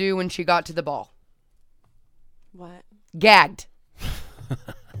Cinderella do when she got to the ball? What? Gagged.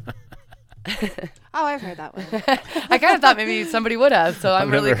 Oh, I've heard that one. I kind of thought maybe somebody would have, so I'm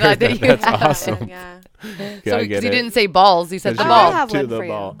I've really never glad heard that you that. That's have. awesome. Yeah. Yeah, So I because get he it. didn't say balls, he said the Because Oh, I ball. have to one the for you.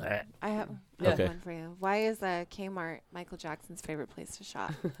 ball. I have Okay. one for you. Why is Kmart Michael Jackson's favorite place to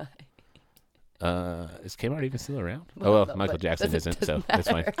shop? Is Kmart even still around? Well, Oh well, no, Michael but Jackson doesn't- isn't, so doesn't that's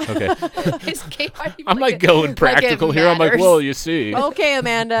fine. Okay. Is Kmart even I'm like it- going it practical here. I'm like, matters? well, you see. Okay,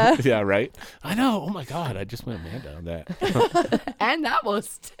 Amanda. Yeah, right. I know. Oh my God, I just went Amanda on that. And that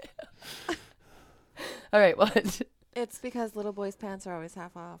was. All right, what? It's because little boys' pants are always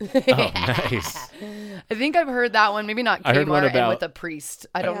half off. Oh, nice. I think I've heard that one. Maybe not I heard one Kmart and about- with a priest.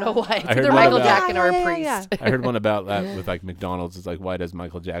 I don't Yeah. know why. It's I heard either one Michael about- Jackson or a Yeah, priest. yeah, I heard one about that with like McDonald's. It's like, why does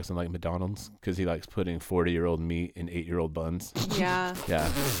Michael Jackson like McDonald's? Because he likes putting 40-year-old meat in 8-year-old buns. Yeah.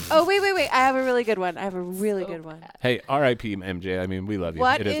 Yeah. Oh, wait. I have a really good one. Hey, R.I.P. MJ. I mean, we love you.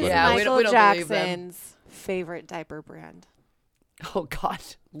 What It is what it Yeah, is. we Michael don't believe them. Jackson's favorite diaper brand? Oh God,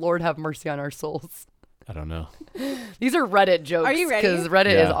 Lord have mercy on our souls. I don't know. These are Reddit jokes. Are you ready? Because Reddit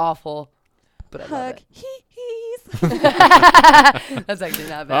is Yeah. awful. But I love Hug. it. Hee-hees. That's actually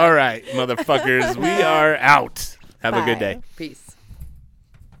not bad. All right, motherfuckers. We are out. Have a good Bye. day. Peace.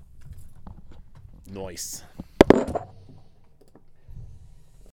 Nice.